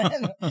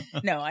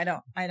no, I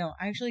don't. I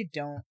actually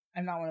don't.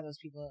 I'm not one of those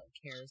people that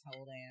cares how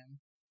old I am.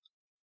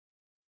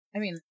 I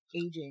mean,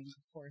 aging,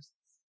 of course.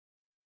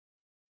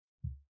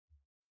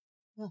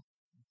 I'll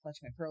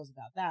clutch my pearls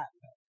about that.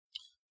 But.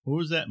 what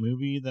was that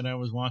movie that I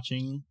was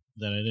watching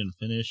that I didn't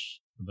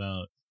finish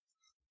about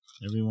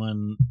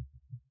everyone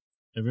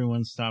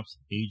stops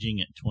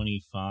aging at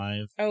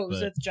 25? Oh, it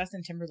was with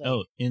Justin Timberlake.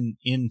 Oh, in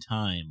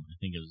Time, I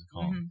think it was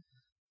called. Mm-hmm.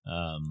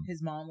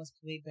 His mom was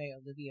played by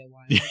Olivia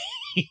Wilde.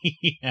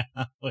 Yeah,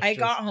 I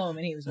got home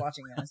and he was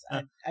watching this.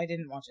 I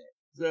didn't watch it.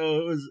 So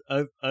it was.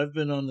 I've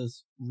been on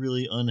this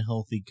really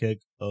unhealthy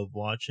kick of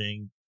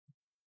watching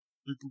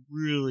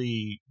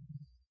really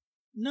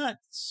not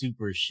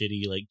super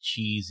shitty, like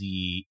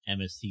cheesy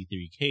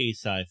MST3K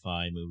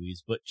sci-fi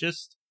movies, but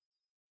just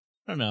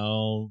I don't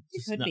know,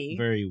 just not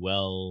very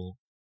well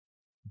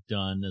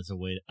done as a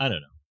way. I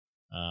don't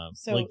know,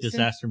 so like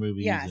disaster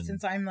movies. Yeah,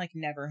 since I'm like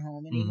never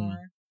home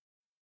anymore.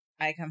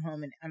 I come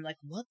home and I'm like,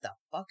 what the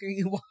fuck are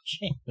you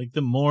watching? Like,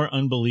 the more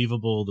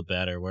unbelievable, the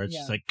better, where it's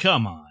just like,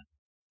 come on.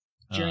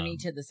 Journey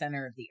to the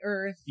Center of the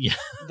Earth. Yeah.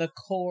 The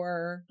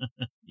Core.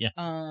 Yeah.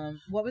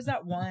 What was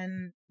that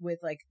one with,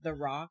 like, The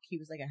Rock? He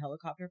was, like, a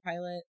helicopter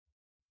pilot.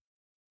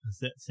 Is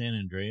that San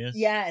Andreas?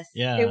 Yes.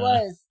 Yeah. It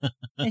was.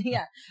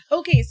 Yeah.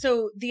 Okay,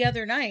 so the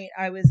other night,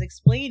 I was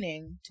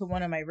explaining to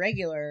one of my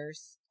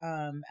regulars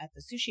at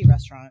the sushi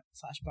restaurant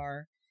 /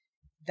 bar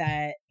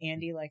that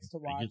Andy likes to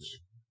watch.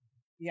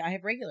 Yeah, I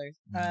have regulars.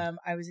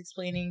 I was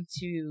explaining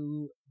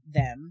to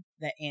them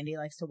that Andy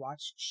likes to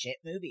watch shit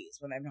movies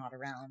when I'm not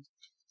around.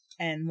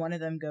 And one of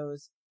them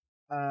goes,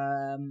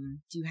 do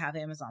you have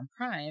Amazon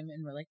Prime?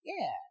 And we're like,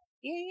 yeah,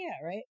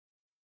 right?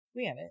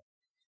 We have it.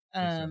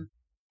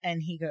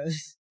 And he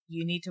goes,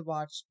 you need to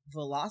watch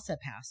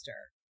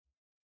Velocipaster.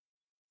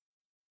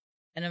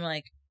 And I'm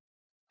like,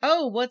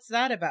 oh, what's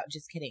that about?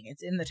 Just kidding.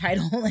 It's in the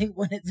title, like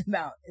what it's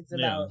about. It's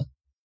about... Yeah.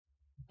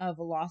 A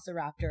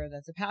velociraptor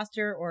that's a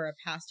pastor or a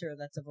pastor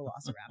that's a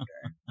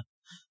velociraptor.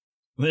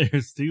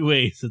 There's 2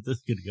 ways that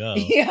this could go.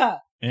 Yeah.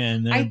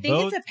 And I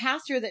think it's a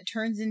pastor that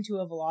turns into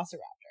a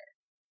velociraptor.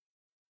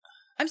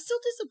 I'm still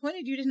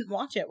disappointed you didn't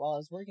watch it while I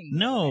was working.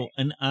 No,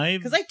 and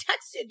because I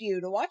texted you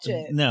to watch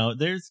it. No,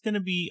 there's going to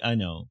be, I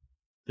know,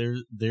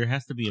 there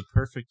has to be a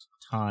perfect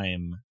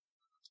time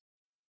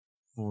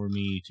for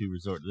me to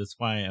resort. That's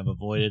why I've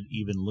avoided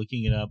even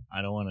looking it up.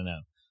 I don't want to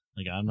know.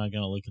 Like, I'm not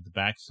going to look at the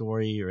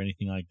backstory or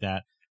anything like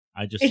that.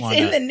 I just want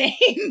to... It's in the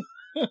name.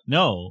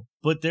 No,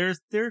 but there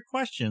are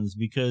questions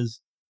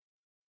because...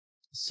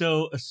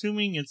 So,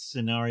 assuming it's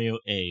scenario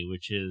A,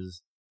 which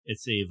is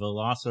it's a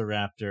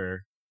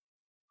velociraptor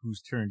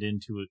who's turned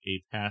into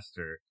a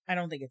pastor. I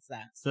don't think it's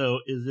that.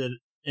 So, is it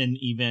an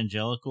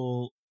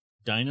evangelical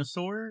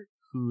dinosaur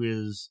who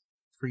is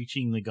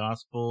preaching the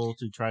gospel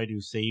to try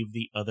to save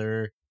the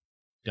other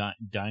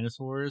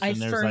dinosaurs? I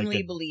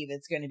firmly believe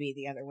it's going to be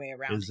the other way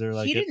around. Is there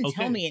like he didn't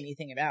tell me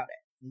anything about it.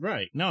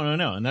 Right. No.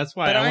 And that's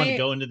why I want to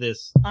go into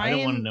this. I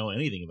don't want to know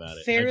anything about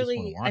it.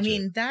 Fairly, I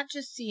mean, that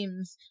just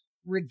seems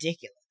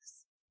ridiculous.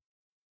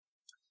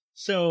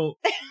 So,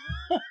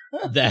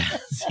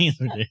 that seems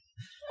ridiculous.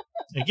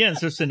 Again,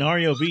 so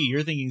scenario B,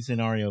 you're thinking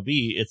scenario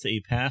B, it's a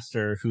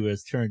pastor who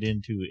has turned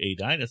into a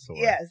dinosaur.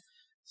 Yes.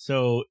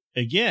 So,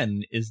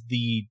 again, is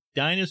the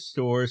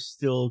dinosaur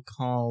still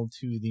called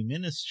to the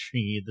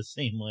ministry the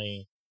same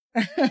way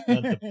that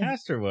the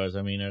pastor was?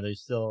 I mean, are they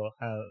still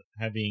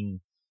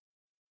having...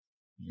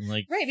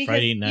 like because,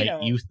 Friday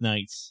night youth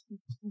nights,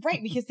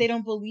 right? Because they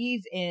don't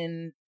believe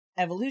in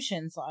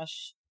evolution /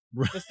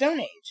 the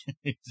Stone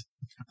Age.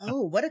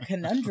 Oh, what a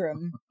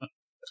conundrum!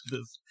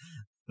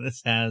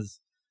 This has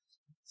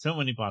so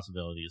many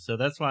possibilities. So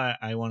that's why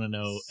I want to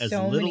know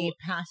so many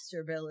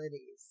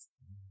pastorabilities.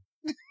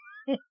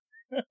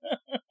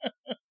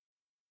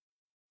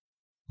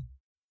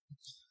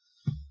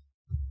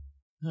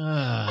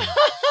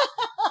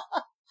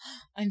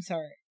 I'm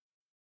sorry.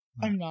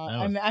 I'm not.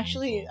 I'm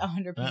actually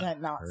 100%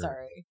 not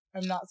sorry.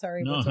 I'm not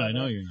sorry. No, whatsoever. I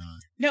know you're not.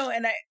 No,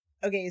 and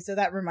okay, so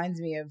that reminds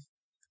me of,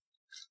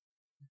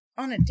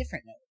 on a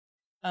different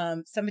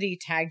note, somebody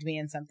tagged me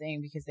in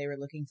something because they were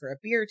looking for a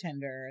beer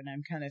tender, and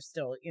I'm kind of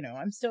still,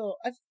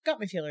 I've got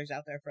my feelers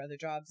out there for other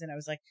jobs, and I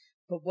was like,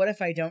 but what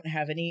if I don't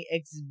have any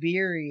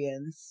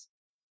experience?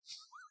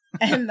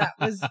 And that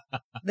was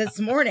this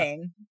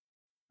morning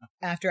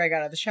after I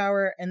got out of the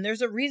shower, and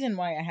there's a reason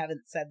why I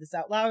haven't said this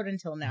out loud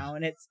until now,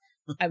 and it's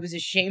I was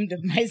ashamed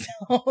of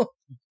myself.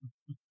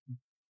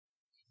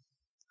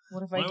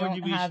 What if I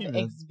don't have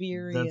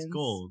experience? That's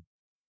gold.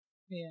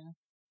 Yeah.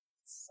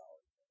 So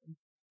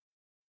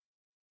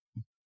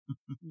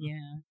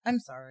yeah. I'm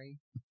sorry.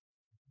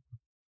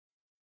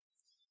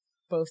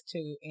 Both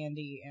to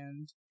Andy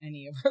and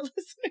any of our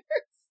listeners.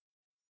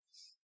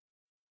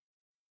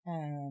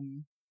 Oh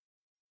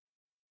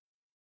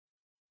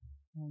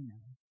no.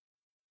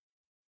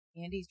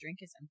 Andy's drink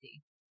is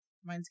empty.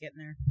 Mine's getting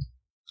there.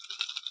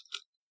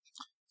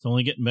 It's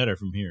only getting better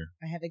from here.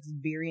 I have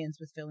experience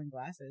with filling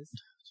glasses.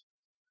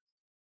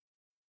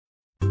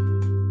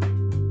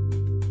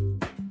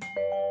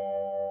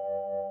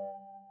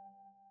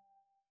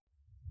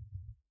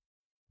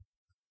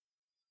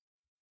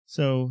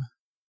 So,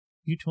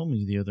 you told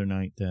me the other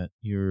night that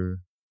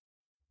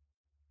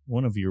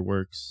one of your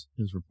works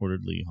is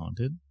reportedly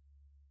haunted.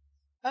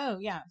 Oh,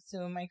 yeah.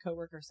 So my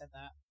coworker said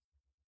that.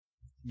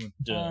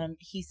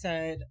 He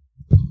said,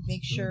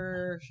 make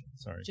sure,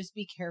 sorry, just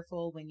be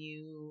careful when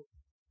you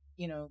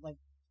like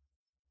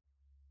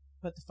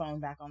put the phone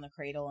back on the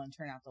cradle and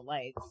turn out the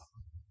lights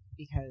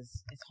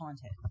because it's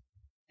haunted.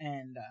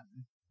 And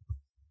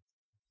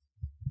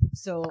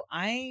so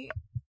I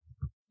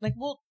like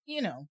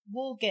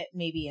we'll get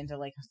maybe into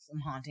like some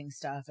haunting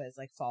stuff as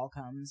like fall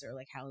comes or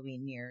like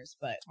Halloween nears,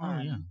 but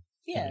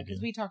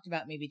because we talked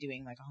about maybe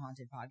doing like a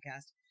haunted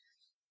podcast.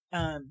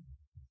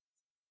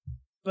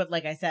 But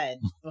like I said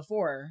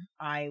before,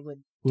 I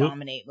would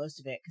dominate most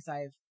of it because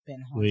I've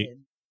been haunted. Wait,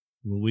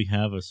 will we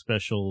have a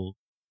special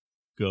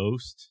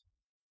ghost?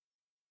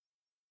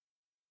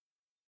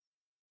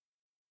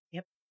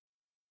 Yep.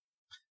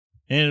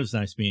 And it was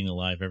nice being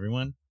alive,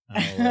 everyone.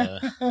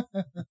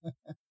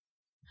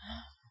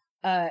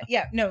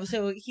 Yeah, no,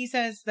 so he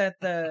says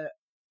that the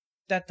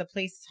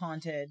place is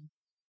haunted,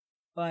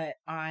 but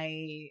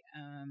I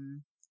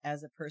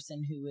as a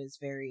person who is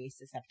very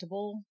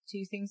susceptible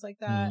to things like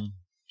that,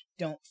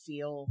 don't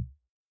feel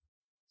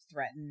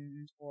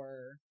threatened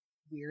or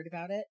weird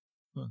about it.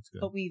 Well, that's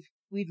good. But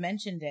we've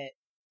mentioned it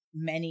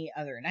many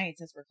other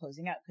nights as we're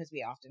closing out because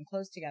we often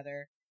close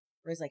together.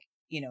 Whereas like,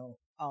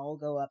 I'll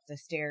go up the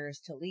stairs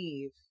to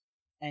leave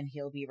and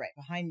he'll be right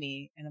behind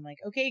me and I'm like,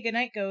 okay, good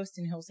night, ghost.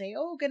 And he'll say,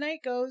 oh, good night,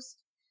 ghost.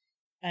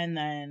 And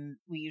then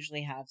we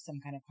usually have some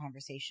kind of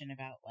conversation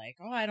about like,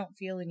 oh, I don't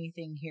feel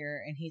anything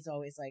here. And he's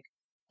always like,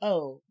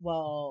 oh,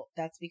 well,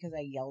 that's because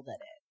I yelled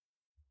at it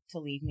to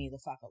leave me the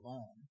fuck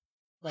alone.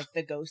 Like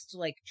the ghost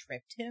like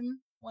tripped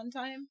him one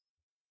time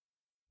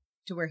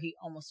to where he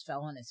almost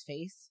fell on his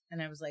face. And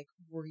I was like,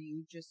 were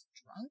you just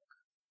drunk?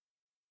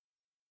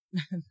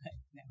 But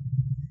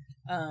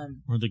no.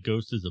 Or the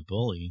ghost is a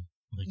bully.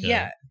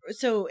 Like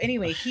so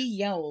anyway, he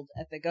yelled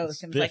at the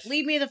ghost and was like,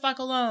 leave me the fuck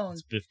alone.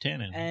 It's Biff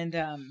Tannen.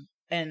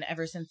 And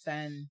ever since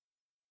then,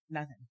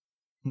 nothing.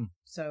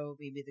 So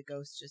maybe the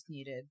ghost just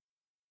needed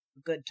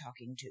a good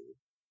talking to.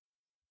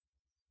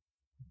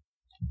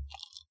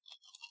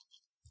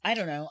 I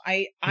don't know.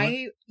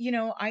 I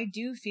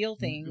do feel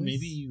things.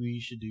 Maybe we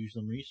should do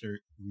some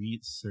research.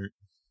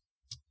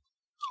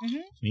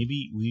 Mm-hmm.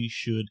 Maybe we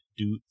should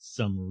do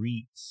some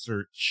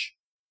research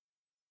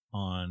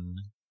on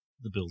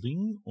the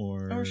building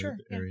or the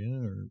area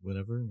or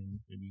whatever.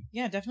 Maybe.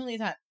 Yeah, definitely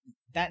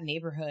that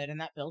neighborhood and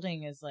that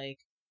building is like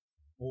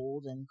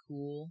old and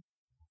cool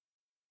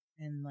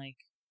and like,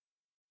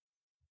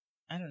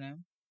 I don't know,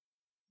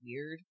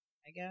 weird,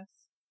 I guess.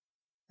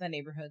 The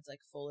neighborhood's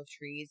like full of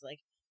trees. Like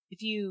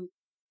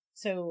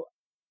so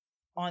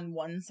on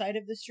one side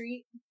of the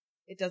street,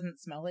 it doesn't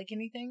smell like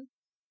anything.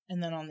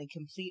 And then on the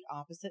complete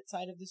opposite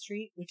side of the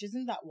street, which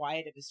isn't that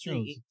wide of a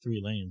street. It's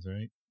 3 lanes,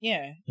 right?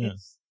 Yeah.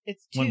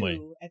 It's 2 one way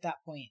at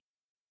that point.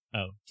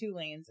 Oh. 2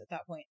 lanes at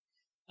that point.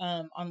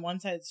 On one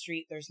side of the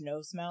street, there's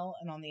no smell.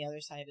 And on the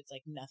other side, it's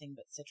like nothing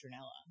but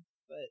citronella.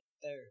 But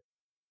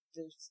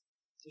there's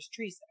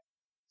trees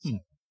there.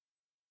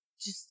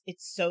 So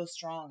it's so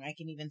strong. I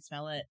can even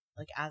smell it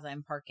like as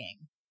I'm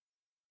parking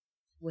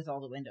with all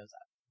the windows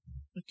up.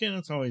 Again,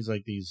 it's always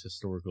like these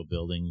historical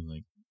buildings,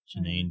 like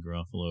Janine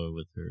Garofalo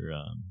with her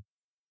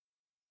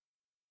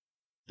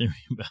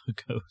theory about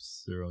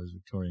ghosts. They're always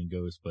Victorian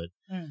ghosts, but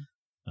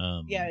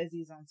yeah,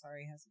 Aziz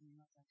Ansari has something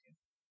about that too.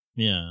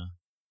 Yeah,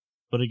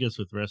 but I guess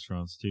with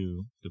restaurants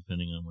too,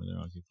 depending on where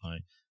they're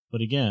occupied.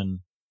 But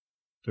again,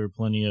 there are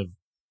plenty of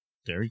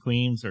Dairy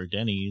Queens or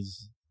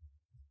Denny's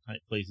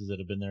type places that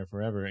have been there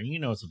forever,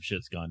 and some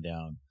shit's gone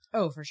down.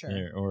 Oh, for sure.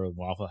 There, or a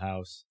Waffle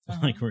House,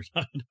 like we're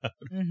talking about.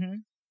 Mm-hmm.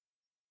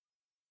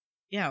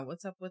 Yeah,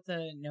 what's up with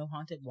the no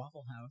haunted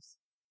Waffle House?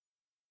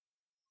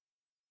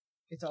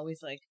 It's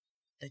always like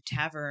the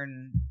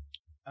tavern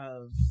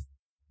of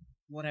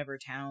whatever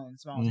town,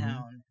 small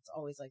town. It's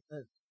always like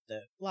the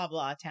blah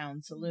blah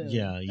town saloon.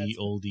 Yeah, ye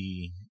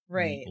oldie,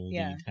 right? Ye oldie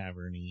yeah,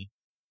 taverny.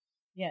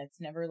 Yeah, it's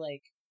never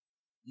like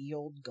ye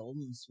old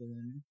golden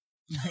spoon,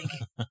 like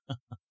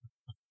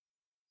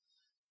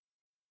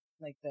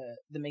like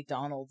the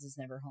McDonald's is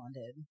never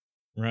haunted.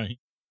 Right.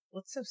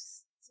 Well, it's so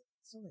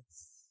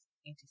it's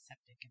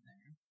antiseptic in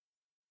there.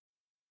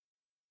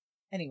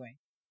 Anyway,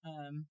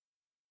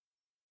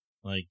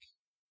 like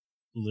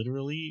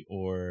literally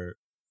or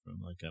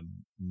from like a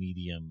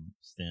medium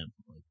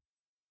standpoint, like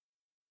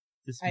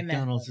this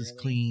McDonald's is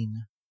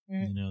clean.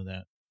 You know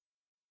that.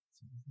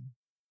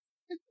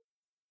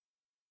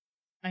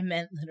 I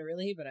meant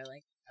literally, but I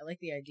like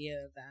the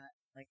idea of that,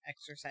 like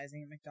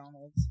exercising at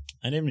McDonald's.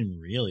 I didn't mean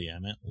really. I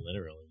meant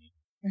literally.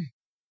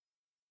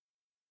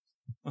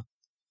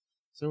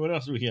 So what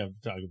else do we have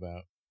to talk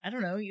about? I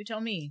don't know. You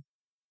tell me.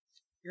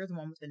 You're the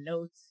one with the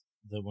notes.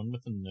 The one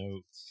with the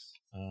notes.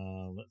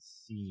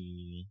 Let's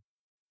see.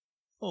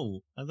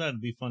 Oh, I thought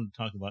it'd be fun to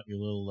talk about your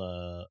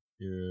little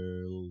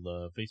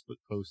Facebook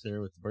post there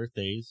with the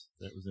birthdays.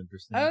 That was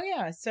interesting. Oh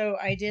yeah. So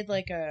I did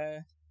like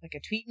a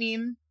tweet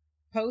meme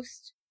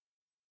post,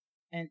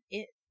 and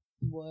it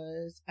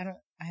was I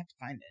have to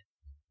find it.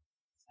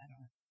 I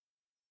don't.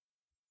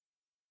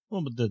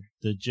 Well, but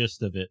the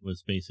gist of it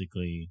was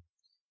basically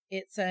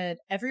it said,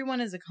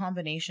 everyone is a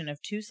combination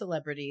of two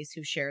celebrities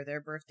who share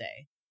their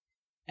birthday.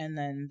 And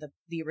then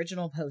the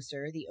original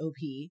poster, the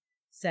OP,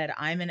 said,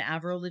 I'm an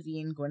Avril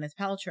Lavigne, Gwyneth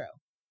Paltrow.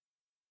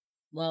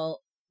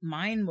 Well,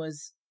 mine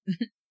was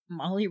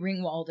Molly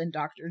Ringwald and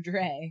Dr.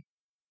 Dre.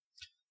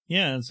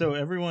 Yeah, and so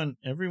everyone,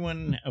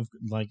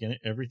 like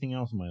everything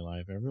else in my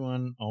life,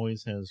 everyone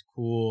always has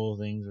cool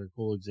things or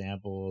cool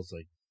examples.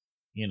 Like,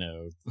 you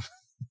know,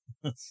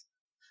 it's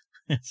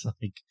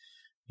like,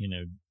 you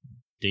know,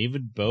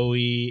 David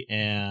Bowie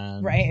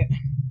and right.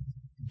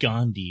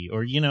 Gandhi,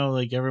 or, you know,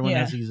 like everyone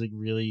has these like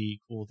really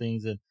cool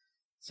things. And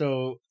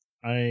so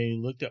I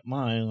looked at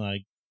mine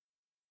like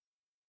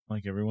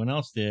everyone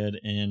else did,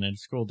 and I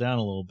scrolled down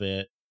a little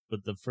bit,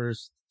 but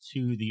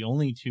the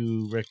only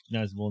two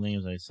recognizable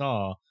names I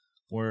saw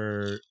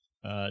were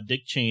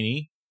Dick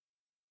Cheney,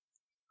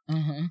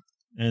 and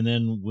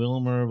then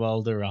Wilmer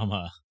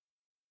Valderrama.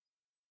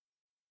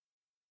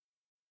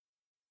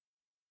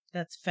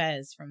 That's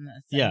Fez from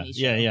the 70s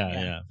show.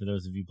 Yeah. For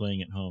those of you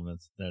playing at home,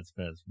 that's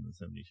Fez from the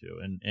 70s show,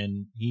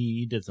 and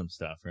he did some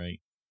stuff, right?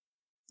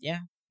 Yeah.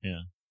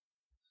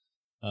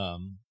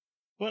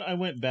 But I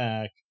went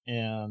back,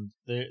 and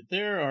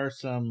there are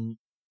some,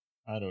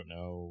 I don't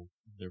know,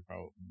 there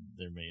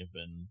may have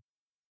been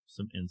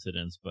some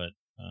incidents, but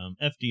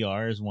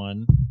FDR is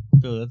one,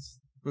 so that's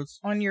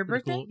on your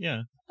birthday. Cool.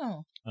 Yeah.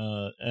 Oh.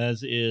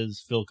 As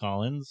is Phil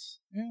Collins,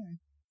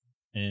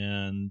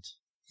 and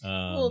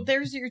well,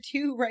 there's your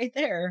two right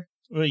there.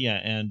 Well, yeah,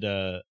 and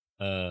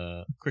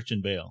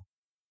Christian Bale.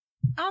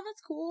 Oh,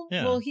 that's cool.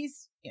 Yeah. Well,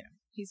 he's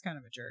kind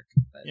of a jerk,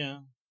 but yeah.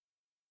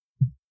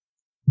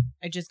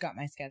 I just got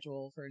my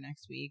schedule for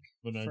next week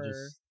for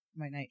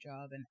my night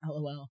job, and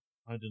LOL.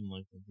 I didn't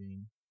like the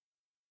game.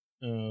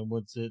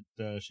 What's it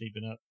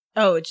shaping up?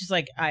 Oh, it's just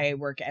like I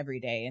work every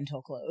day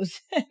until close,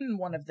 and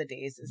one of the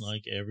days is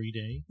like every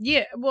day.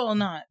 Yeah, well,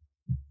 not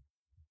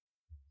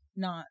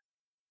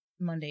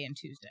Monday and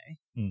Tuesday,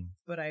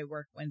 but I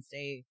work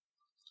Wednesday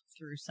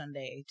through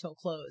Sunday till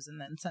close,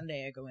 and then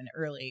Sunday I go in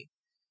early.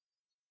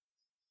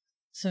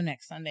 So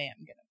next Sunday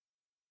I'm gonna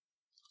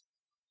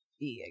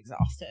be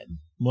exhausted.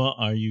 Well,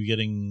 are you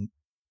getting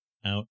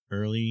out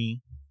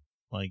early,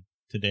 like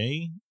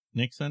today,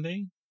 next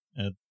Sunday,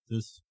 at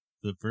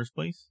the first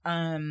place?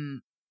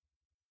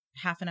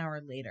 Half an hour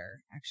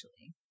later,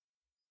 actually.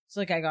 So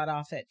like I got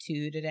off at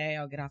 2 today.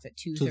 I'll get off at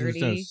 2:30. So there's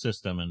no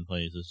system in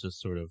place. It's just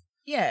sort of.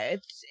 Yeah,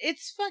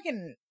 it's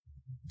fucking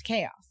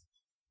chaos.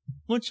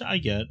 Which I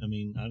get. I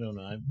mean, I don't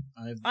know.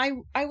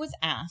 I was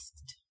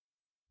asked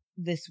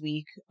this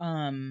week,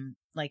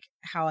 like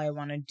how I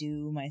want to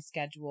do my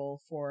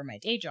schedule for my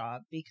day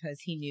job,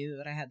 because he knew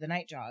that I had the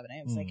night job, and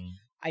I was like,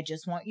 I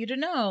just want you to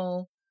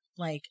know,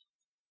 like,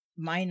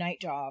 my night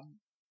job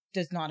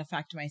does not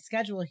affect my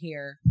schedule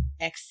here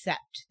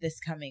except this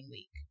coming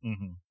week.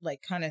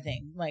 Like, kind of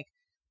thing. Like,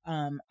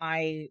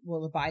 I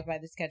will abide by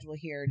the schedule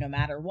here no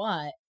matter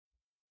what,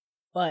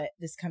 but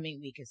this coming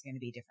week is going to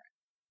be different.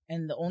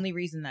 And the only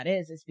reason that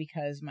is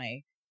because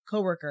my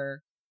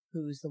coworker,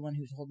 who's the one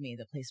who told me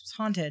the place was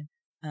haunted,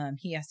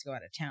 he has to go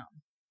out of town.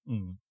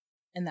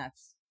 And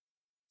that's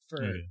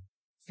for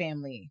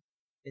family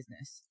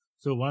business.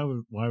 So why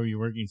were you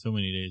working so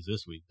many days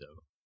this week,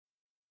 though?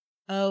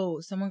 Oh,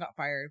 someone got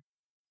fired.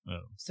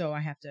 Oh. So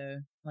I have to,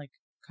 like,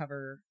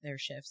 cover their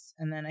shifts.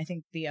 And then I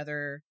think the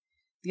other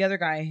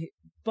guy,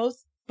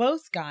 both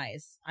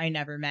guys I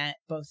never met,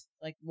 both,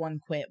 like, one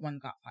quit, one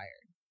got fired.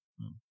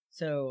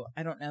 So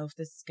I don't know if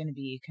this is going to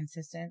be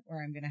consistent, or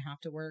I'm going to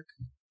have to work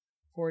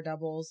 4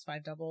 doubles,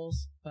 5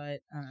 doubles, but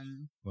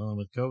well,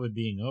 with COVID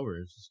being over,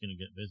 it's just going to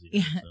get busy.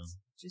 Yeah, so. It's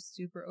just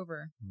super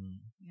over.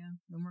 Yeah,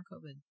 no more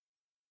COVID.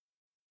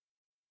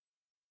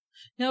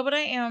 No, but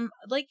I am,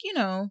 like,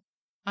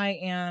 I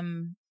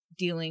am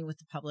dealing with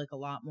the public a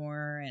lot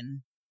more,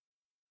 and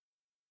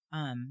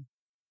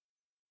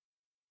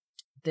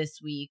this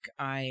week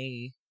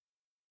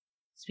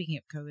speaking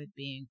of COVID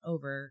being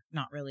over,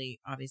 not really,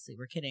 obviously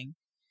we're kidding,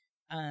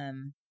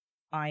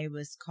 I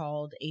was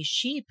called a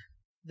sheep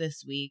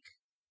this week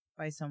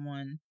by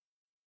someone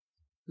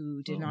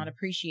who did not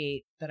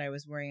appreciate that I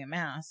was wearing a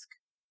mask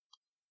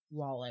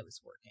while I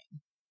was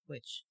working,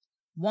 which,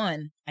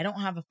 one, I don't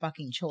have a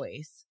fucking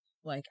choice.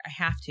 Like, I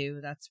have to.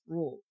 That's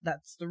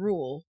the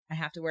rule. I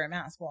have to wear a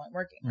mask while I'm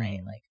working, right?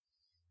 Like,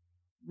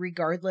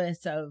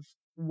 regardless of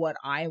what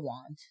I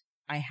want,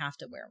 I have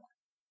to wear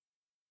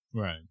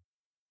one. Right.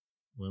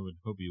 Well, I would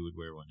hope you would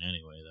wear one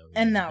anyway.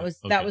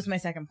 That was my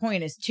second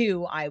point, is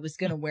 2, I was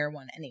going to wear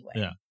one anyway.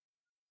 Yeah.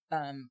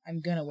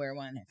 I'm going to wear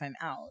one if I'm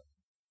out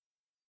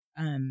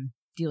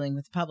dealing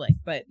with the public.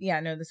 But yeah,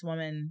 no, this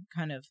woman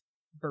kind of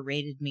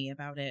berated me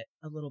about it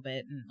a little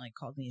bit and, like,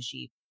 called me a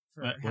sheep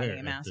for having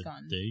a mask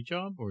on. Day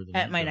job or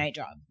at my night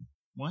job?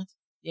 What?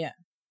 Yeah,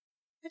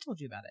 I told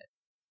you about it.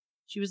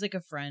 She was like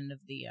a friend of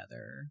the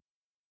other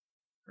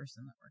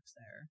person that works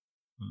there.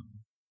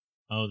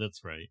 Oh,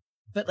 that's right.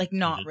 But, like,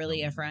 not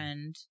really a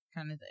friend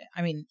kind of thing.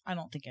 I mean, I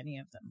don't think any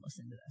of them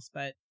listen to this,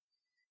 but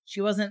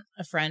she wasn't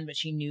a friend, but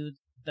she knew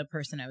the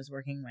person I was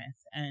working with,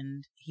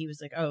 and he was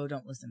like, oh,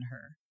 don't listen to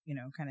her,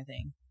 kind of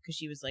thing. Because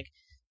she was like,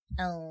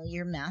 oh,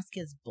 your mask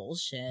is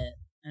bullshit.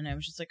 And I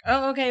was just like,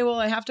 oh, okay, well,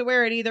 I have to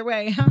wear it either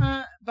way.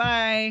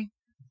 Bye.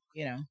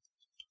 You know.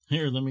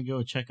 Here, let me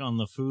go check on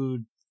the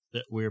food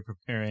that we're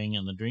preparing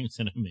and the drinks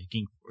that I'm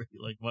making for you.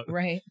 Like, what?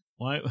 Right.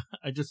 Why?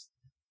 I just,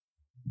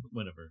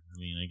 whatever. I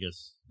mean, I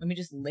guess. Let me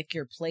just lick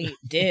your plate.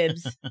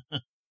 Dibs.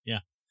 Yeah.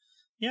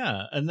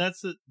 Yeah. And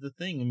that's the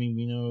thing. I mean,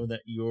 we know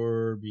that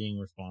you're being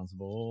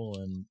responsible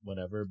and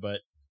whatever,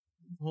 but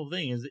the whole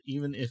thing is,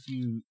 even if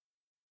you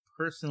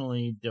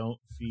personally don't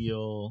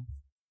feel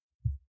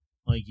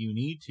like you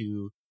need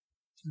to,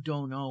 you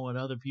don't know what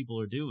other people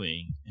are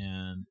doing,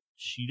 and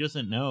she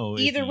doesn't know.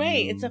 Either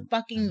way, it's a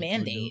fucking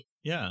mandate.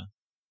 Yeah.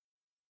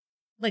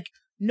 Like,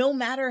 no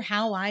matter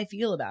how I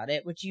feel about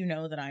it, which you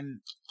know that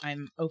I'm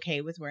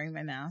okay with wearing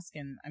my mask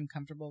and I'm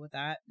comfortable with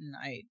that, and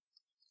I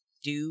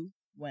do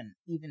when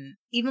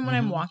even when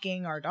I'm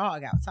walking our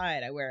dog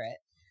outside, I wear it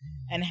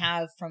and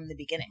have from the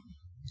beginning.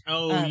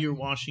 Oh, you're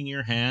washing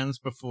your hands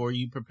before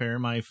you prepare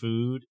my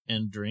food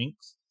and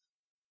drinks?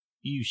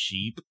 You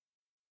sheep.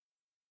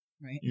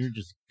 Right. You're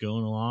just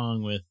going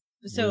along with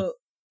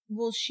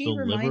she the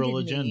reminded liberal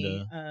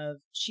agenda.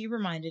 She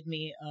reminded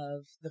me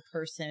of the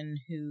person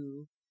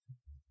who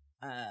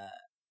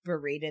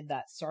berated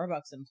that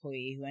Starbucks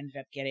employee who ended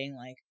up getting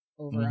like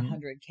over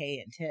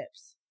 $100K in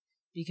tips,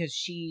 because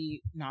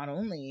she not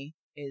only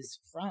is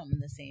from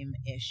the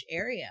same-ish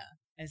area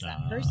as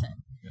that person,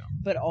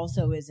 but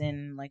also is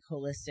in like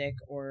holistic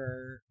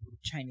or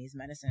Chinese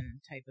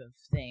medicine type of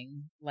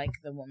thing, like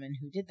the woman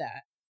who did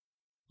that.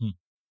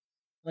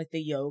 Like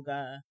the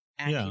yoga,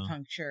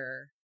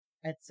 acupuncture,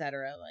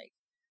 etc., like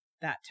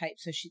that type.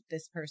 So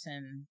this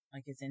person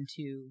like is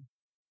into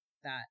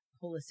that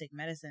holistic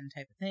medicine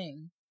type of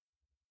thing.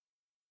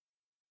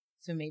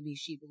 So maybe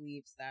she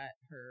believes that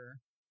her,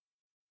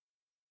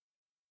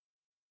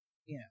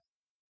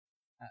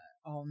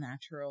 all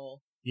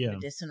natural,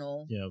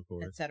 medicinal,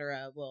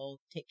 etc., will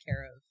take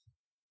care of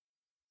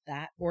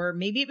that. Or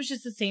maybe it was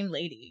just the same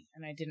lady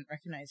and I didn't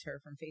recognize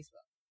her from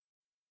Facebook.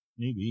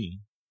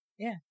 Maybe.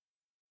 Yeah.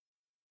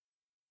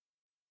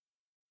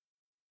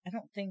 I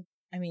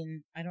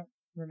don't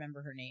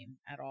remember her name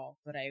at all,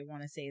 but I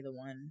want to say the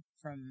one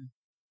from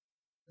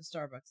the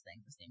Starbucks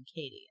thing was named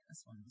Katie, and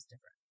this one was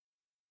different.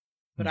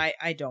 But I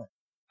should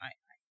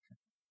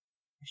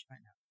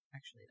find out.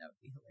 Actually, that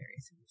would be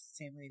hilarious if it was the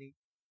same lady.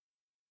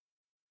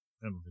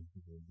 I don't think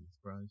people would be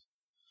surprised.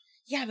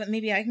 Yeah, but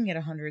maybe I can get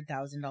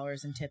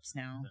 $100,000 in tips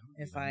now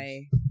if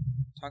I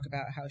talk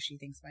about how she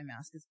thinks my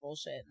mask is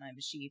bullshit and I'm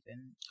a sheep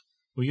and...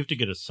 Well, you have to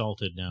get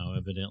assaulted now.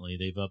 Evidently,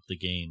 they've upped the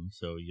game,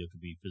 so you have to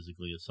be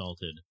physically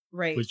assaulted.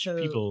 Right. Which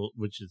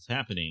is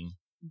happening.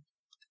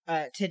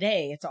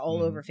 Today, it's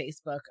all over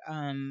Facebook.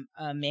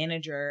 A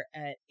manager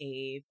at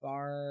a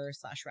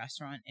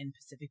bar/restaurant in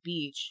Pacific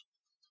Beach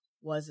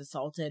was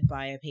assaulted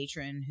by a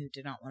patron who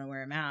did not want to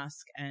wear a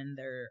mask, and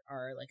there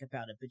are like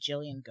about a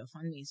bajillion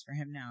GoFundMes for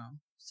him now.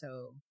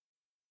 So,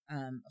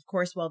 of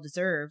course, well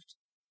deserved.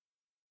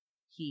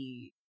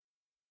 He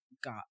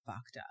got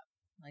fucked up.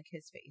 Like,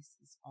 his face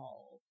is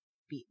all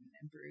beaten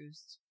and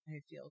bruised. I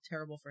feel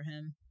terrible for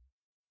him.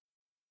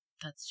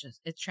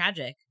 It's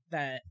tragic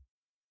that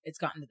it's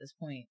gotten to this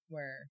point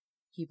where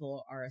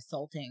people are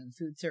assaulting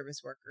food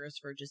service workers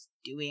for just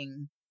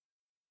doing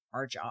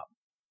our job.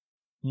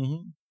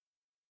 Mm-hmm.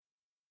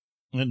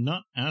 And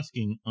not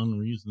asking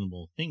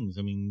unreasonable things.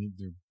 I mean,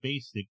 they're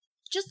basic...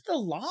 Just the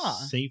law.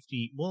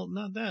 Safety. Well,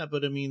 not that,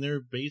 but I mean,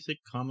 they're basic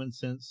common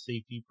sense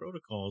safety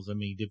protocols. I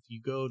mean, if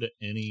you go to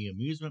any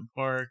amusement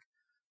park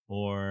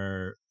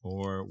or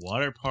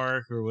water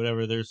park or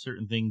whatever, there's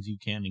certain things you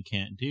can and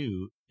can't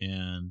do.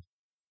 And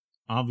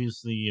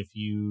obviously, if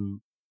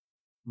you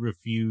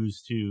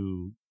refuse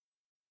to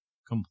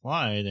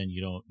comply, then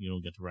you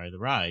don't get to ride the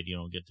ride. You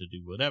don't get to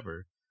do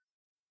whatever.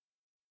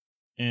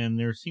 And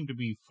there seem to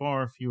be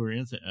far fewer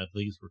incidents, at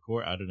least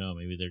I don't know,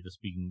 maybe they're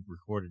just being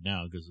recorded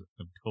now, because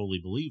I totally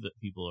believe that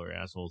people are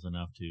assholes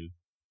enough to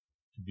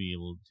be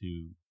able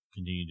to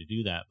continue to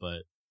do that.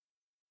 But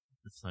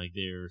it's like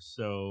they're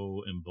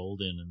so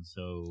emboldened and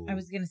so... I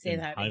was going to say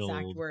that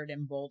exact word,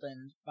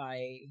 emboldened,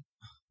 by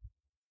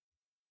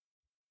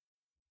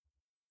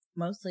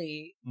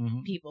mostly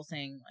people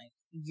saying, like,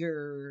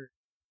 you're,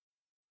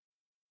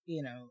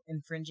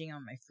 infringing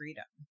on my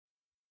freedom.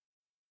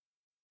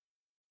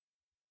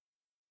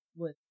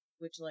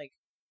 Which, like,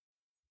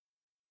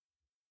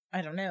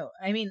 I don't know.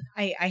 I mean,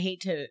 I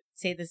hate to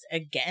say this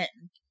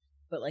again,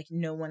 but, like,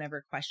 no one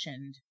ever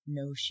questioned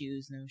no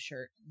shoes, no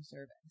shirt in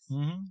service.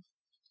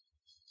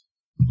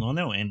 Mm-hmm. Well,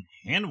 no, and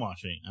hand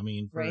washing. I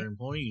mean, for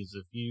employees,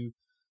 if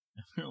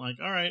you're like,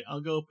 all right, I'll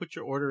go put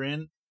your order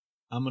in.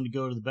 I'm going to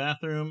go to the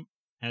bathroom,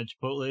 had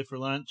Chipotle for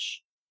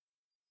lunch.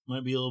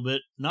 Might be a little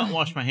bit, not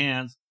wash my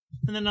hands,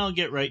 and then I'll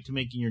get right to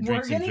making your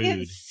drinks and food. We're going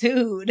to get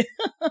sued.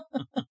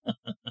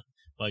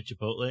 By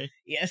Chipotle?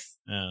 Yes.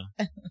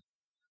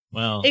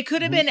 Well, it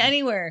could have been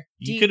anywhere.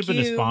 You could have been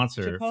a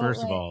sponsor, Chipotle.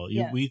 first of all.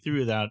 We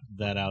threw that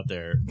out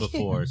there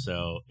before,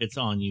 so it's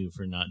on you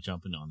for not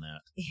jumping on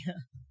that.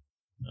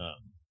 Yeah.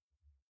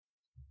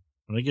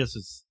 But I guess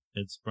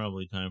it's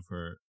probably time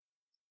for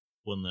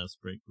one last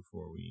break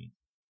before we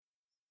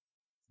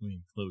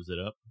close it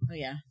up. Oh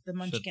yeah, the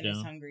munchkin is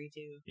down. hungry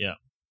too. Yeah.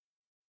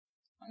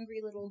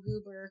 Hungry little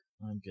goober.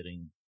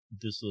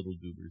 This little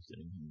goober's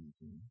getting hungry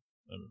too.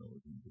 I don't know what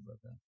we can do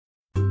about that.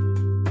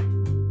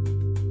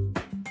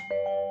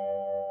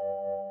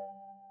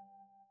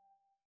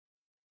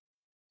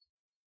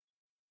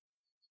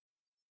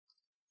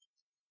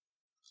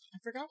 I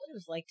forgot what it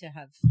was like to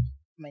have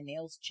my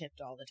nails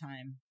chipped all the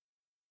time.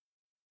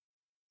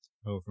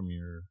 Oh, from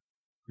your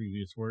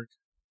previous work?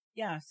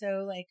 Yeah,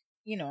 so like,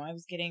 I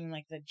was getting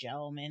like the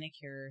gel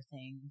manicure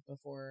thing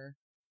before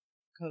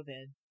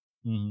COVID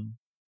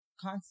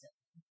constantly.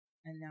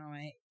 And now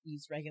I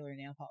use regular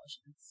nail polish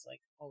and it's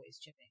like always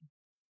chipping.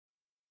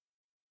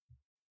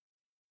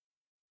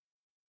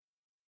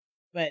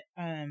 But,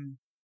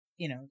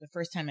 the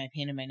first time I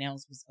painted my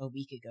nails was a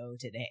week ago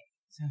today.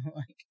 So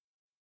like,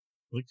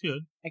 looks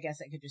good. I guess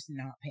I could just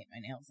not paint my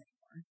nails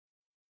anymore.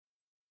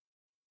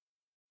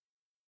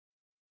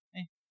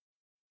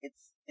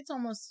 It's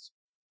almost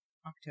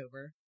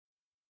October.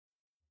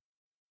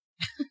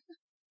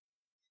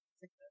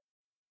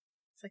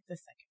 It's like the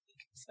second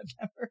week of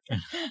September.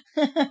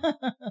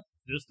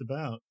 Just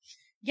about.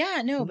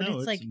 Yeah, no, but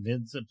it's like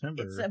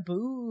mid-September. It's a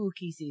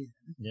booky season.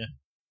 Yeah.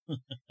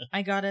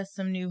 I got us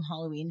some new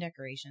Halloween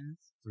decorations.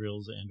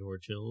 Thrills and/or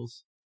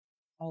chills.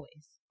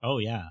 Always. Oh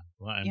yeah,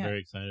 well, I'm very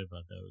excited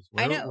about those.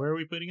 I know. Where are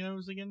we putting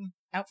those again?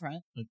 Out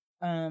front.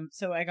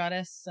 So I got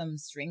us some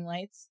string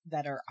lights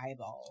that are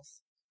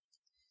eyeballs.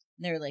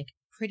 They're like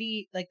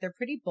pretty, they're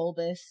pretty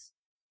bulbous,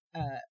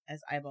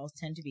 as eyeballs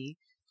tend to be,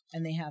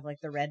 and they have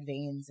like the red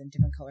veins and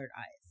different colored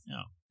eyes.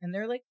 Oh. And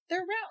they're round.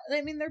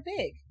 I mean, they're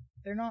big.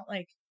 They're not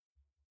like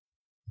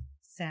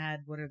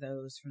sad. What are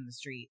those from the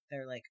street?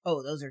 They're like,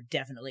 oh, those are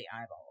definitely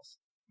eyeballs.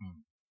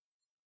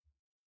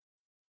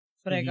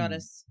 But I got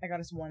us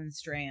one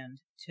strand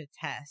to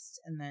test,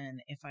 and then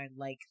if I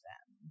like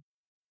them,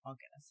 I'll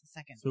get us a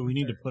second. So we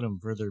need to put them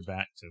further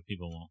back so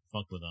people won't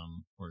fuck with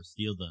them or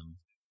steal them.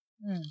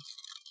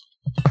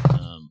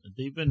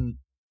 They've been,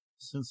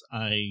 since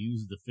I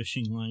used the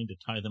fishing line to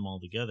tie them all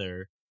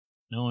together,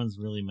 no one's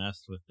really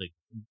messed with the.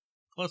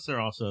 Plus,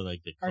 they're also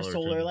like the our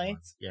solar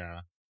lights. Ones.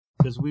 Yeah,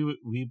 because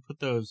we put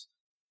those,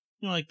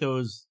 like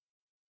those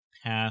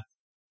path.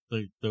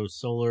 Those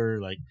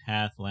solar like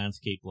path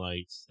landscape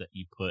lights that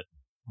you put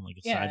on like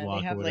a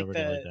sidewalk or whatever,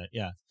 like that.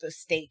 Yeah, the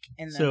stake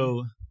in them.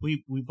 So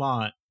we've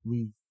bought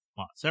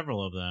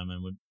several of them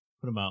and would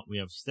put them out. We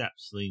have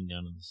steps leading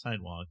down to the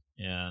sidewalk,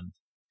 and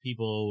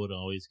people would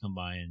always come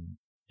by and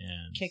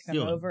kick them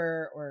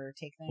over or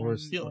take them or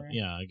steal it.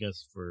 Yeah, I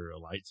guess for a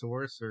light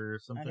source or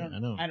something.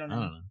 I don't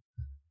know.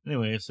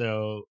 Anyway,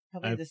 so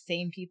probably the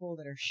same people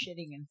that are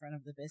shitting in front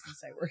of the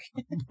business I work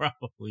in.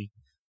 Probably.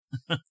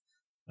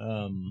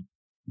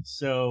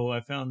 So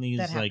I found these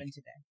that like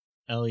today.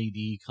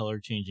 LED color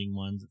changing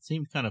ones. It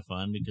seemed kind of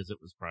fun because it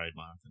was Pride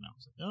Month, and I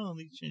was like, oh,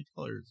 these change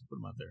colors, put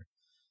them out there.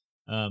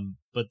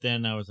 But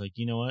then I was like,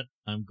 you know what?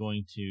 I'm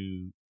going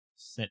to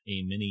set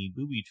a mini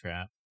booby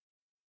trap.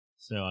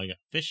 So I got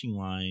fishing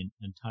line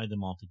and tied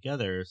them all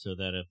together so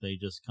that if they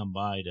just come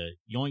by to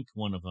yoink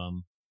one of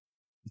them,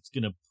 it's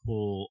gonna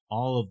pull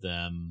all of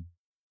them,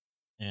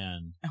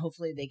 and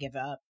hopefully they give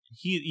up.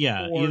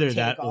 Either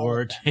that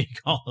or take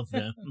all of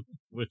them,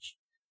 which.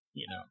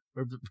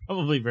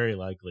 Probably very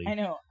likely. I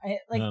know.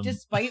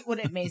 Despite what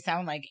it may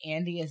sound like,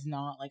 Andy is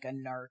not like a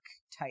narc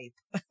type.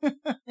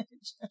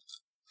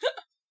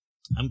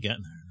 I'm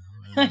getting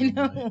there. I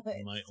know.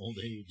 In my old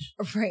age.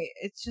 Right.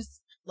 It's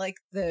just like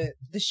the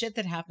shit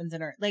that happens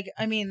in our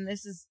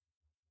this is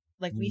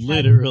like we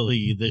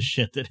literally the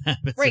shit that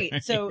happens.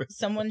 Right. So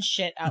someone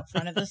shit out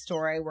front of the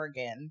store I work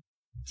in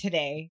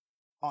today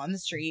on the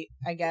street,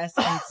 I guess,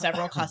 and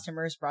several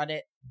customers brought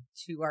it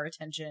to our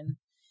attention.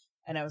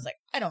 And I was like,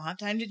 I don't have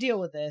time to deal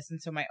with this.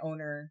 And so my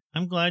owner...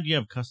 I'm glad you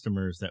have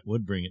customers that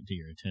would bring it to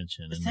your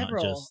attention. And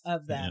several not just,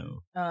 of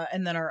them.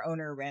 And then our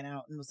owner ran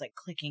out and was like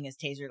clicking his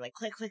taser, like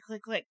click, click,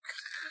 click, click.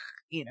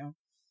 He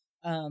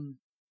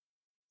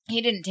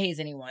didn't tase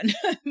anyone.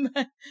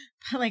 But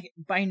like,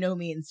 by no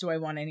means do I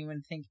want anyone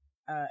to think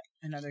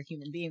another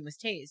human being was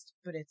tased.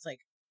 But it's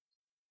like,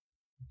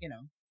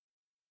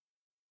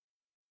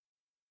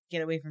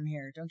 get away from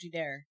here. Don't you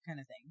dare kind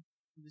of thing.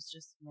 It was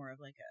just more of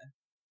like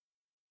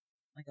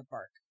a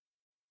bark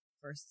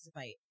versus a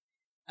bite.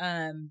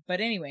 But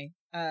anyway,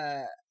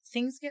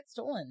 things get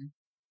stolen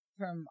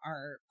from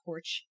our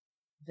porch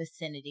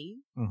vicinity.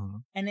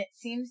 And it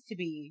seems to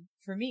be,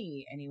 for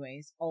me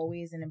anyways,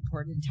 always an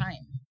important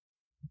time.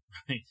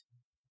 Right.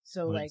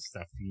 So like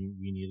stuff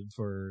we needed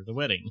for the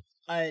wedding.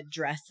 A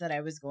dress that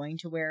I was going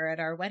to wear at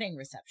our wedding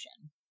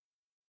reception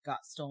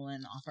got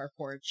stolen off our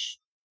porch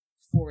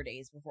 4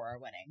 days before our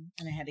wedding.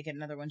 And I had to get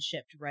another one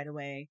shipped right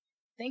away.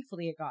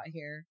 Thankfully it got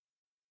here.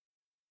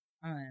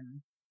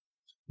 And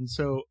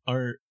so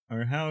our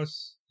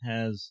house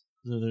has,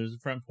 so there's a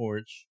front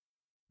porch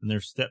and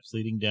there's steps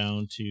leading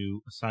down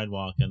to a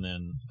sidewalk and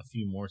then a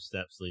few more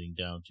steps leading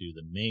down to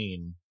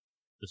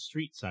the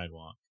street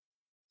sidewalk.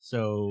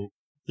 So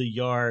the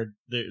yard,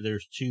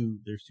 there's two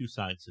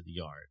sides to the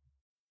yard.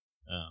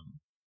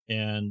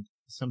 And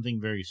something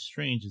very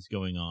strange is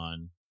going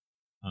on.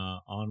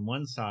 On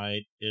one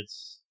side,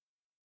 it's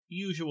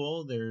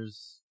usual.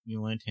 There's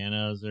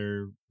lantanas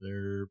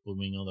they're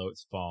blooming, although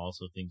it's fall,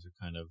 so things are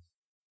kind of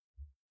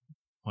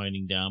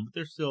winding down. But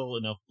there's still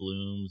enough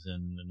blooms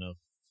and enough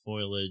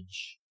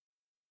foliage.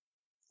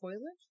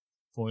 Foliage?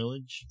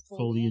 Foliage.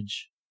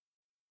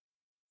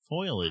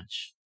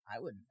 I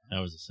wouldn't know.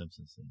 That was a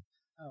Simpsons thing.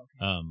 Oh,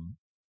 okay.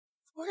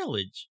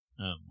 Foliage.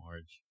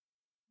 Marge.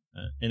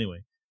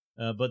 Anyway,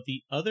 but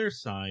the other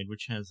side,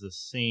 which has the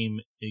same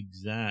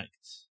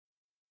exact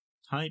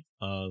type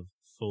of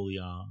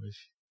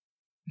foliage,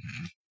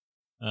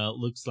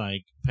 looks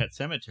like Pet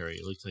Cemetery.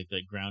 It looks like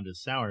that ground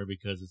is sour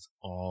because it's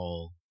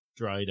all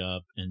dried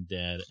up and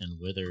dead and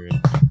withered.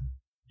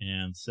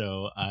 And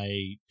so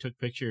I took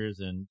pictures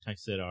and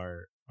texted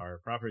our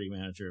property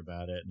manager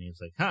about it, and he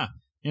was like, "Huh,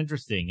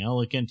 interesting. I'll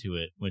look into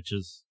it." Which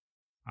is,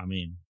 I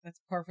mean, that's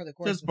par for the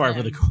course. That's par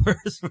for the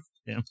course with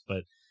him,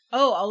 but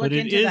I'll look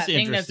into that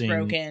thing that's interesting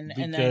broken,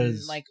 and then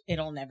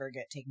it'll never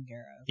get taken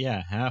care of.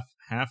 Yeah,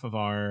 half of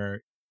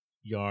our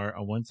yard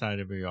on one side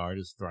of our yard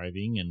is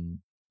thriving and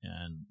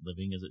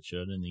living as it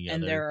should, and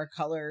and there are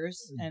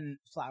colors and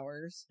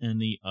flowers, and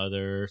the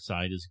other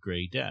side is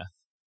gray death.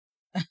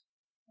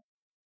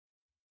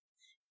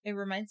 It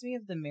reminds me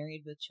of the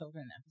Married with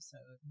Children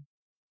episode,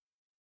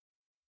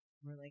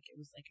 where it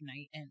was like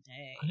night and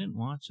day. I didn't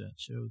watch that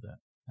show that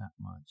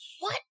much.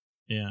 What?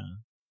 Yeah.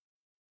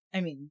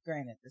 I mean,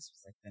 granted, this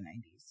was like the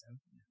 90s, so who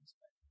knows?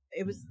 But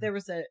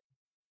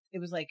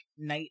it was like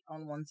night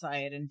on one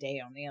side and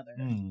day on the other.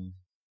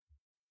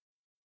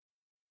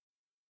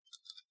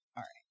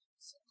 All right.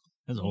 So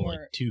there's a whole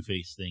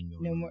Two-Face thing going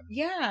on. No more.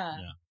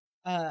 Yeah.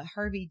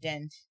 Harvey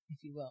Dent,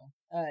 if you will.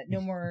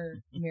 No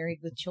more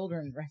Married with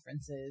Children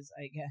references,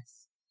 I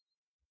guess.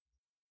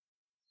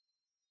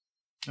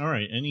 All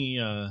right. Any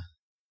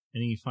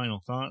final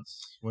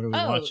thoughts? What are we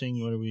watching?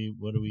 What are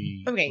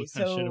we? Okay, what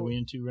kind of shit are we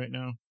into right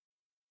now?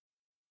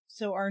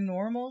 So our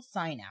normal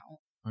sign out.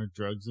 Our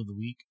drugs of the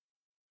week.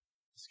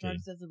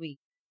 Drugs of the week.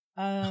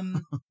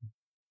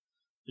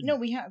 No,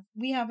 we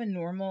have a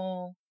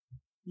normal.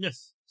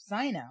 Yes.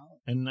 Sign out.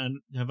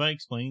 And have I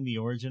explained the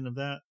origin of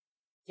that?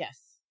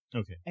 Yes.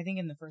 Okay. I think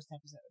in the first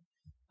episode.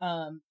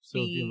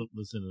 So if you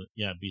listen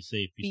to be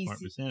safe, be smart,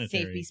 be sanitary.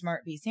 Safe, be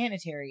smart, be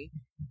sanitary.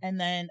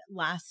 And then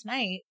last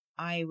night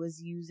I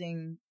was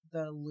using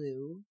the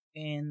loo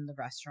in the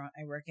restaurant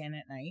I work in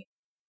at night,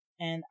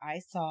 and I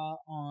saw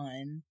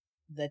on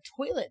the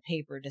toilet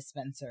paper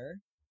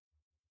dispenser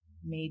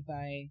made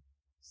by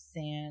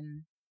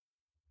San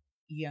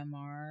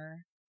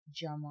Jammer.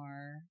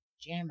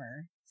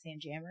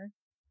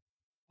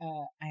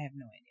 I have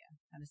no idea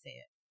how to say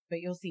it, but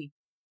you'll see.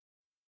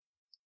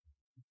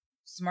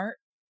 Smart,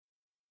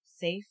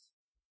 safe,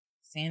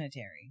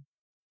 sanitary.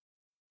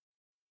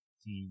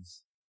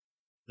 Thieves.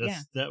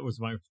 That was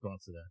my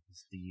response to that.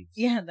 Thieves.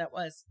 Yeah, that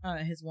was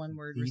his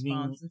one-word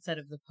response instead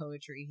of the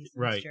poetry he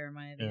sends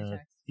Jeremiah the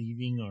text.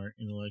 Thieving our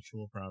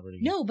intellectual property.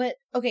 No, but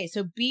okay,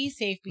 so be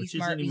safe, be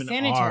smart, be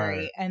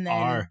sanitary, and then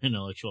our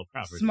intellectual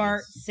property.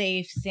 Smart,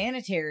 safe,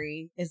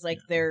 sanitary is like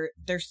their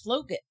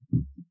slogan.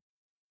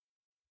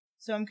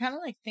 So I'm kind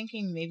of like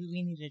thinking maybe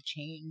we need to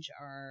change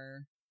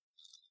our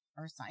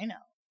sign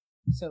out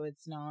so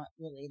it's not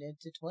related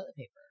to toilet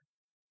paper.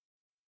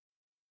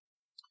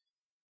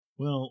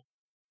 Well,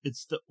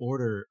 it's the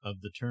order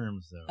of the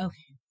terms, though.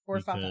 Okay.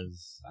 Or fuck them.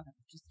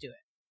 Just do it.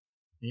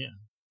 Yeah.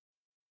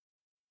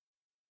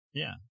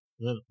 Yeah.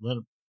 Let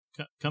them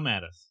come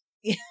at us.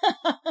 Yeah.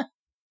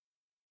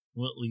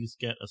 We'll at least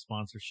get a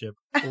sponsorship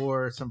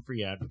or some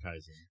free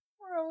advertising.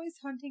 We're always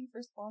hunting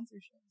for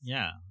sponsorships.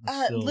 Yeah.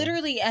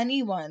 Literally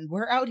anyone.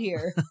 We're out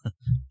here.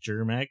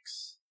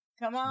 Germex.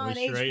 Come on,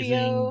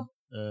 HBO.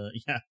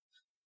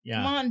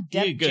 Yeah. Come on,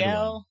 Dep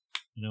Gel.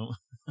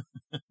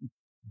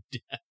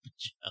 Dep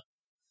Gel.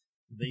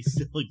 They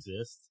still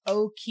exist.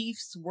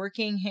 O'Keefe's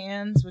Working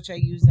Hands, which I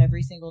use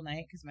every single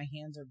night because my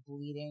hands are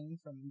bleeding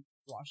from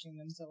washing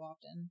them so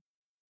often.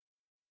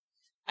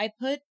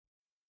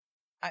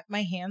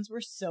 My hands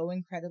were so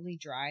incredibly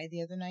dry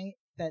the other night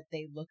that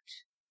they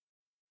looked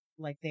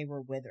like they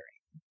were withering.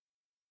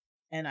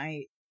 And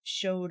I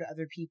showed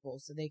other people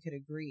so they could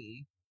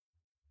agree.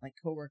 Like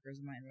coworkers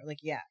of mine were like,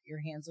 yeah, your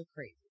hands look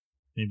crazy.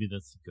 Maybe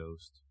that's the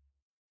ghost.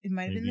 It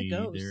might have been the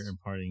ghost. They're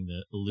imparting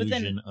the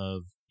illusion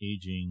of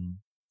aging.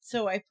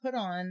 So I put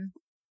on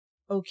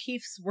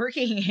O'Keefe's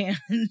Working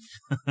Hands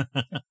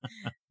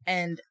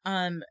and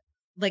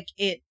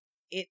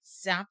it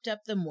sapped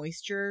up the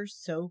moisture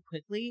so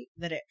quickly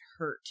that it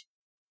hurt.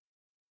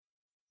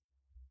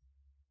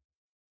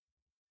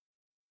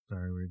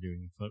 Sorry, we're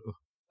doing a photo.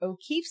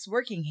 O'Keefe's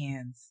Working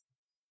Hands.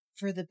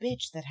 For the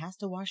bitch that has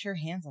to wash her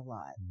hands a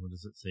lot. What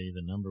does it say?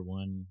 The number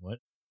one what?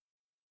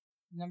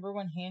 Number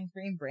one hand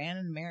cream brand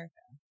in America.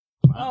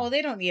 Wow. Oh,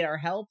 they don't need our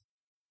help.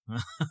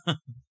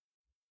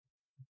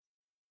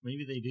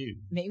 Maybe they do.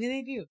 Maybe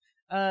they do.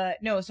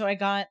 No, so I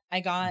got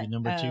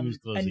number two is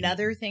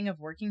another thing of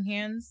Working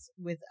Hands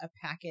with a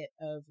packet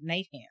of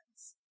Night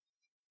Hands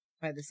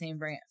by the same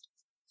brand.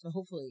 So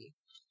hopefully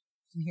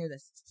can hear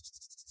this.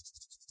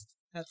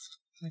 That's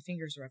my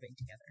fingers rubbing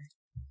together.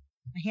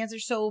 My hands are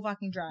so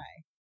fucking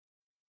dry.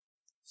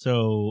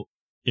 So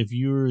if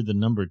you're the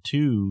number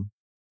 2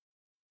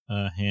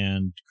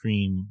 hand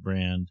cream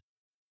brand,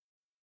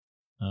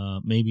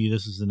 maybe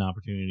this is an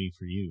opportunity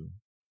for you.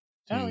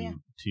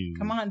 To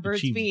Come on, Burt's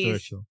achieve the Bees.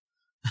 threshold.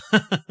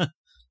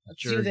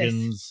 Let's do this.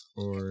 Jergens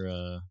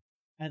or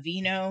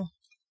Aveeno.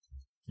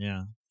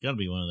 yeah, gotta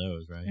be one of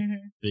those, right?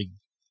 Mm-hmm.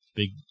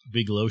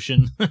 Big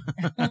lotion.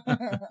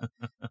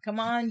 Come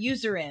on,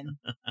 Eucerin.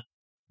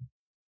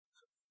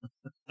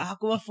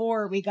 Aqua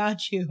 4, we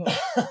got you.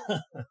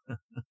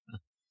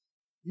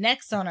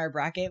 Next on our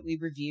bracket, we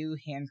review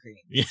hand creams.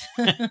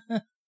 Yeah.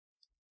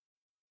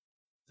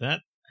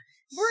 That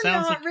We're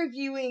sounds not like,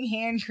 reviewing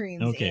hand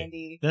creams, okay.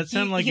 Andy. That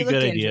sounds like he a good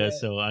looked into idea. it.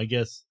 So I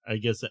guess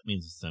that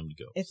means it's time to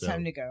go. It's So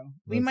time to go.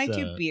 We let's, might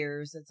do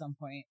beers at some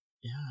point.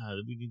 Yeah,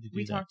 we need to do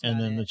We that. talked And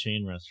about then it. the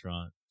chain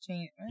restaurant.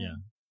 Yeah.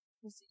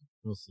 We'll see.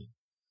 We'll see.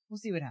 We'll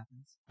see what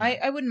happens. Yeah.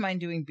 I wouldn't mind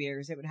doing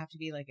beers. It would have to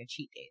be like a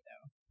cheat day,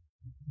 though.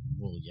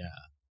 Well, yeah.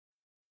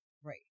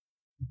 Right.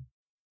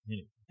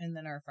 Anyway. And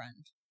then our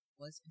friend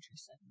was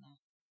interested in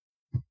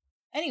that.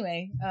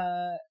 Anyway,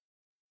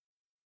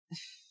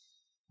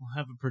 we'll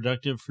have a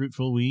productive,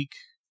 fruitful week.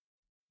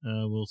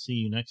 We'll see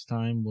you next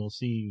time. We'll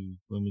see you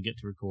when we get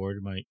to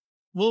record.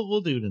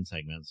 We'll do it in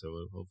segments, so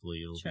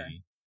hopefully it'll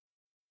be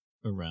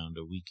around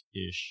a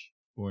week-ish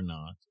or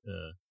not.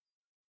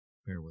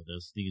 Bear with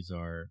us. These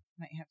are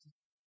might have to.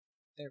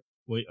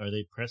 Wait, are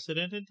they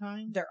precedented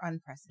times? They're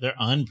unprecedented. They're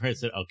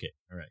unprecedented. Okay,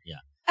 all right,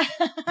 yeah.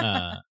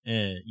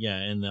 Yeah,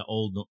 and the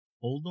old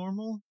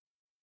normal.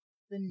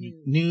 The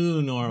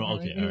new normal.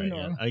 Okay, new all right.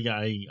 normal. Yeah.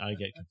 I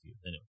get confused.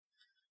 Anyway,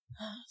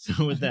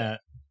 so with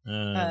that,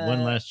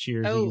 one last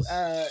cheers.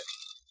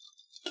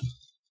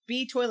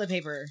 Be toilet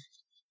paper.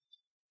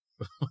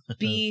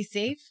 Be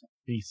safe.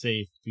 Be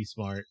safe. Be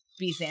smart.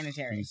 Be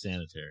sanitary. Be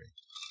sanitary.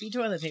 Be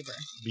toilet paper.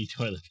 Be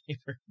toilet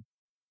paper.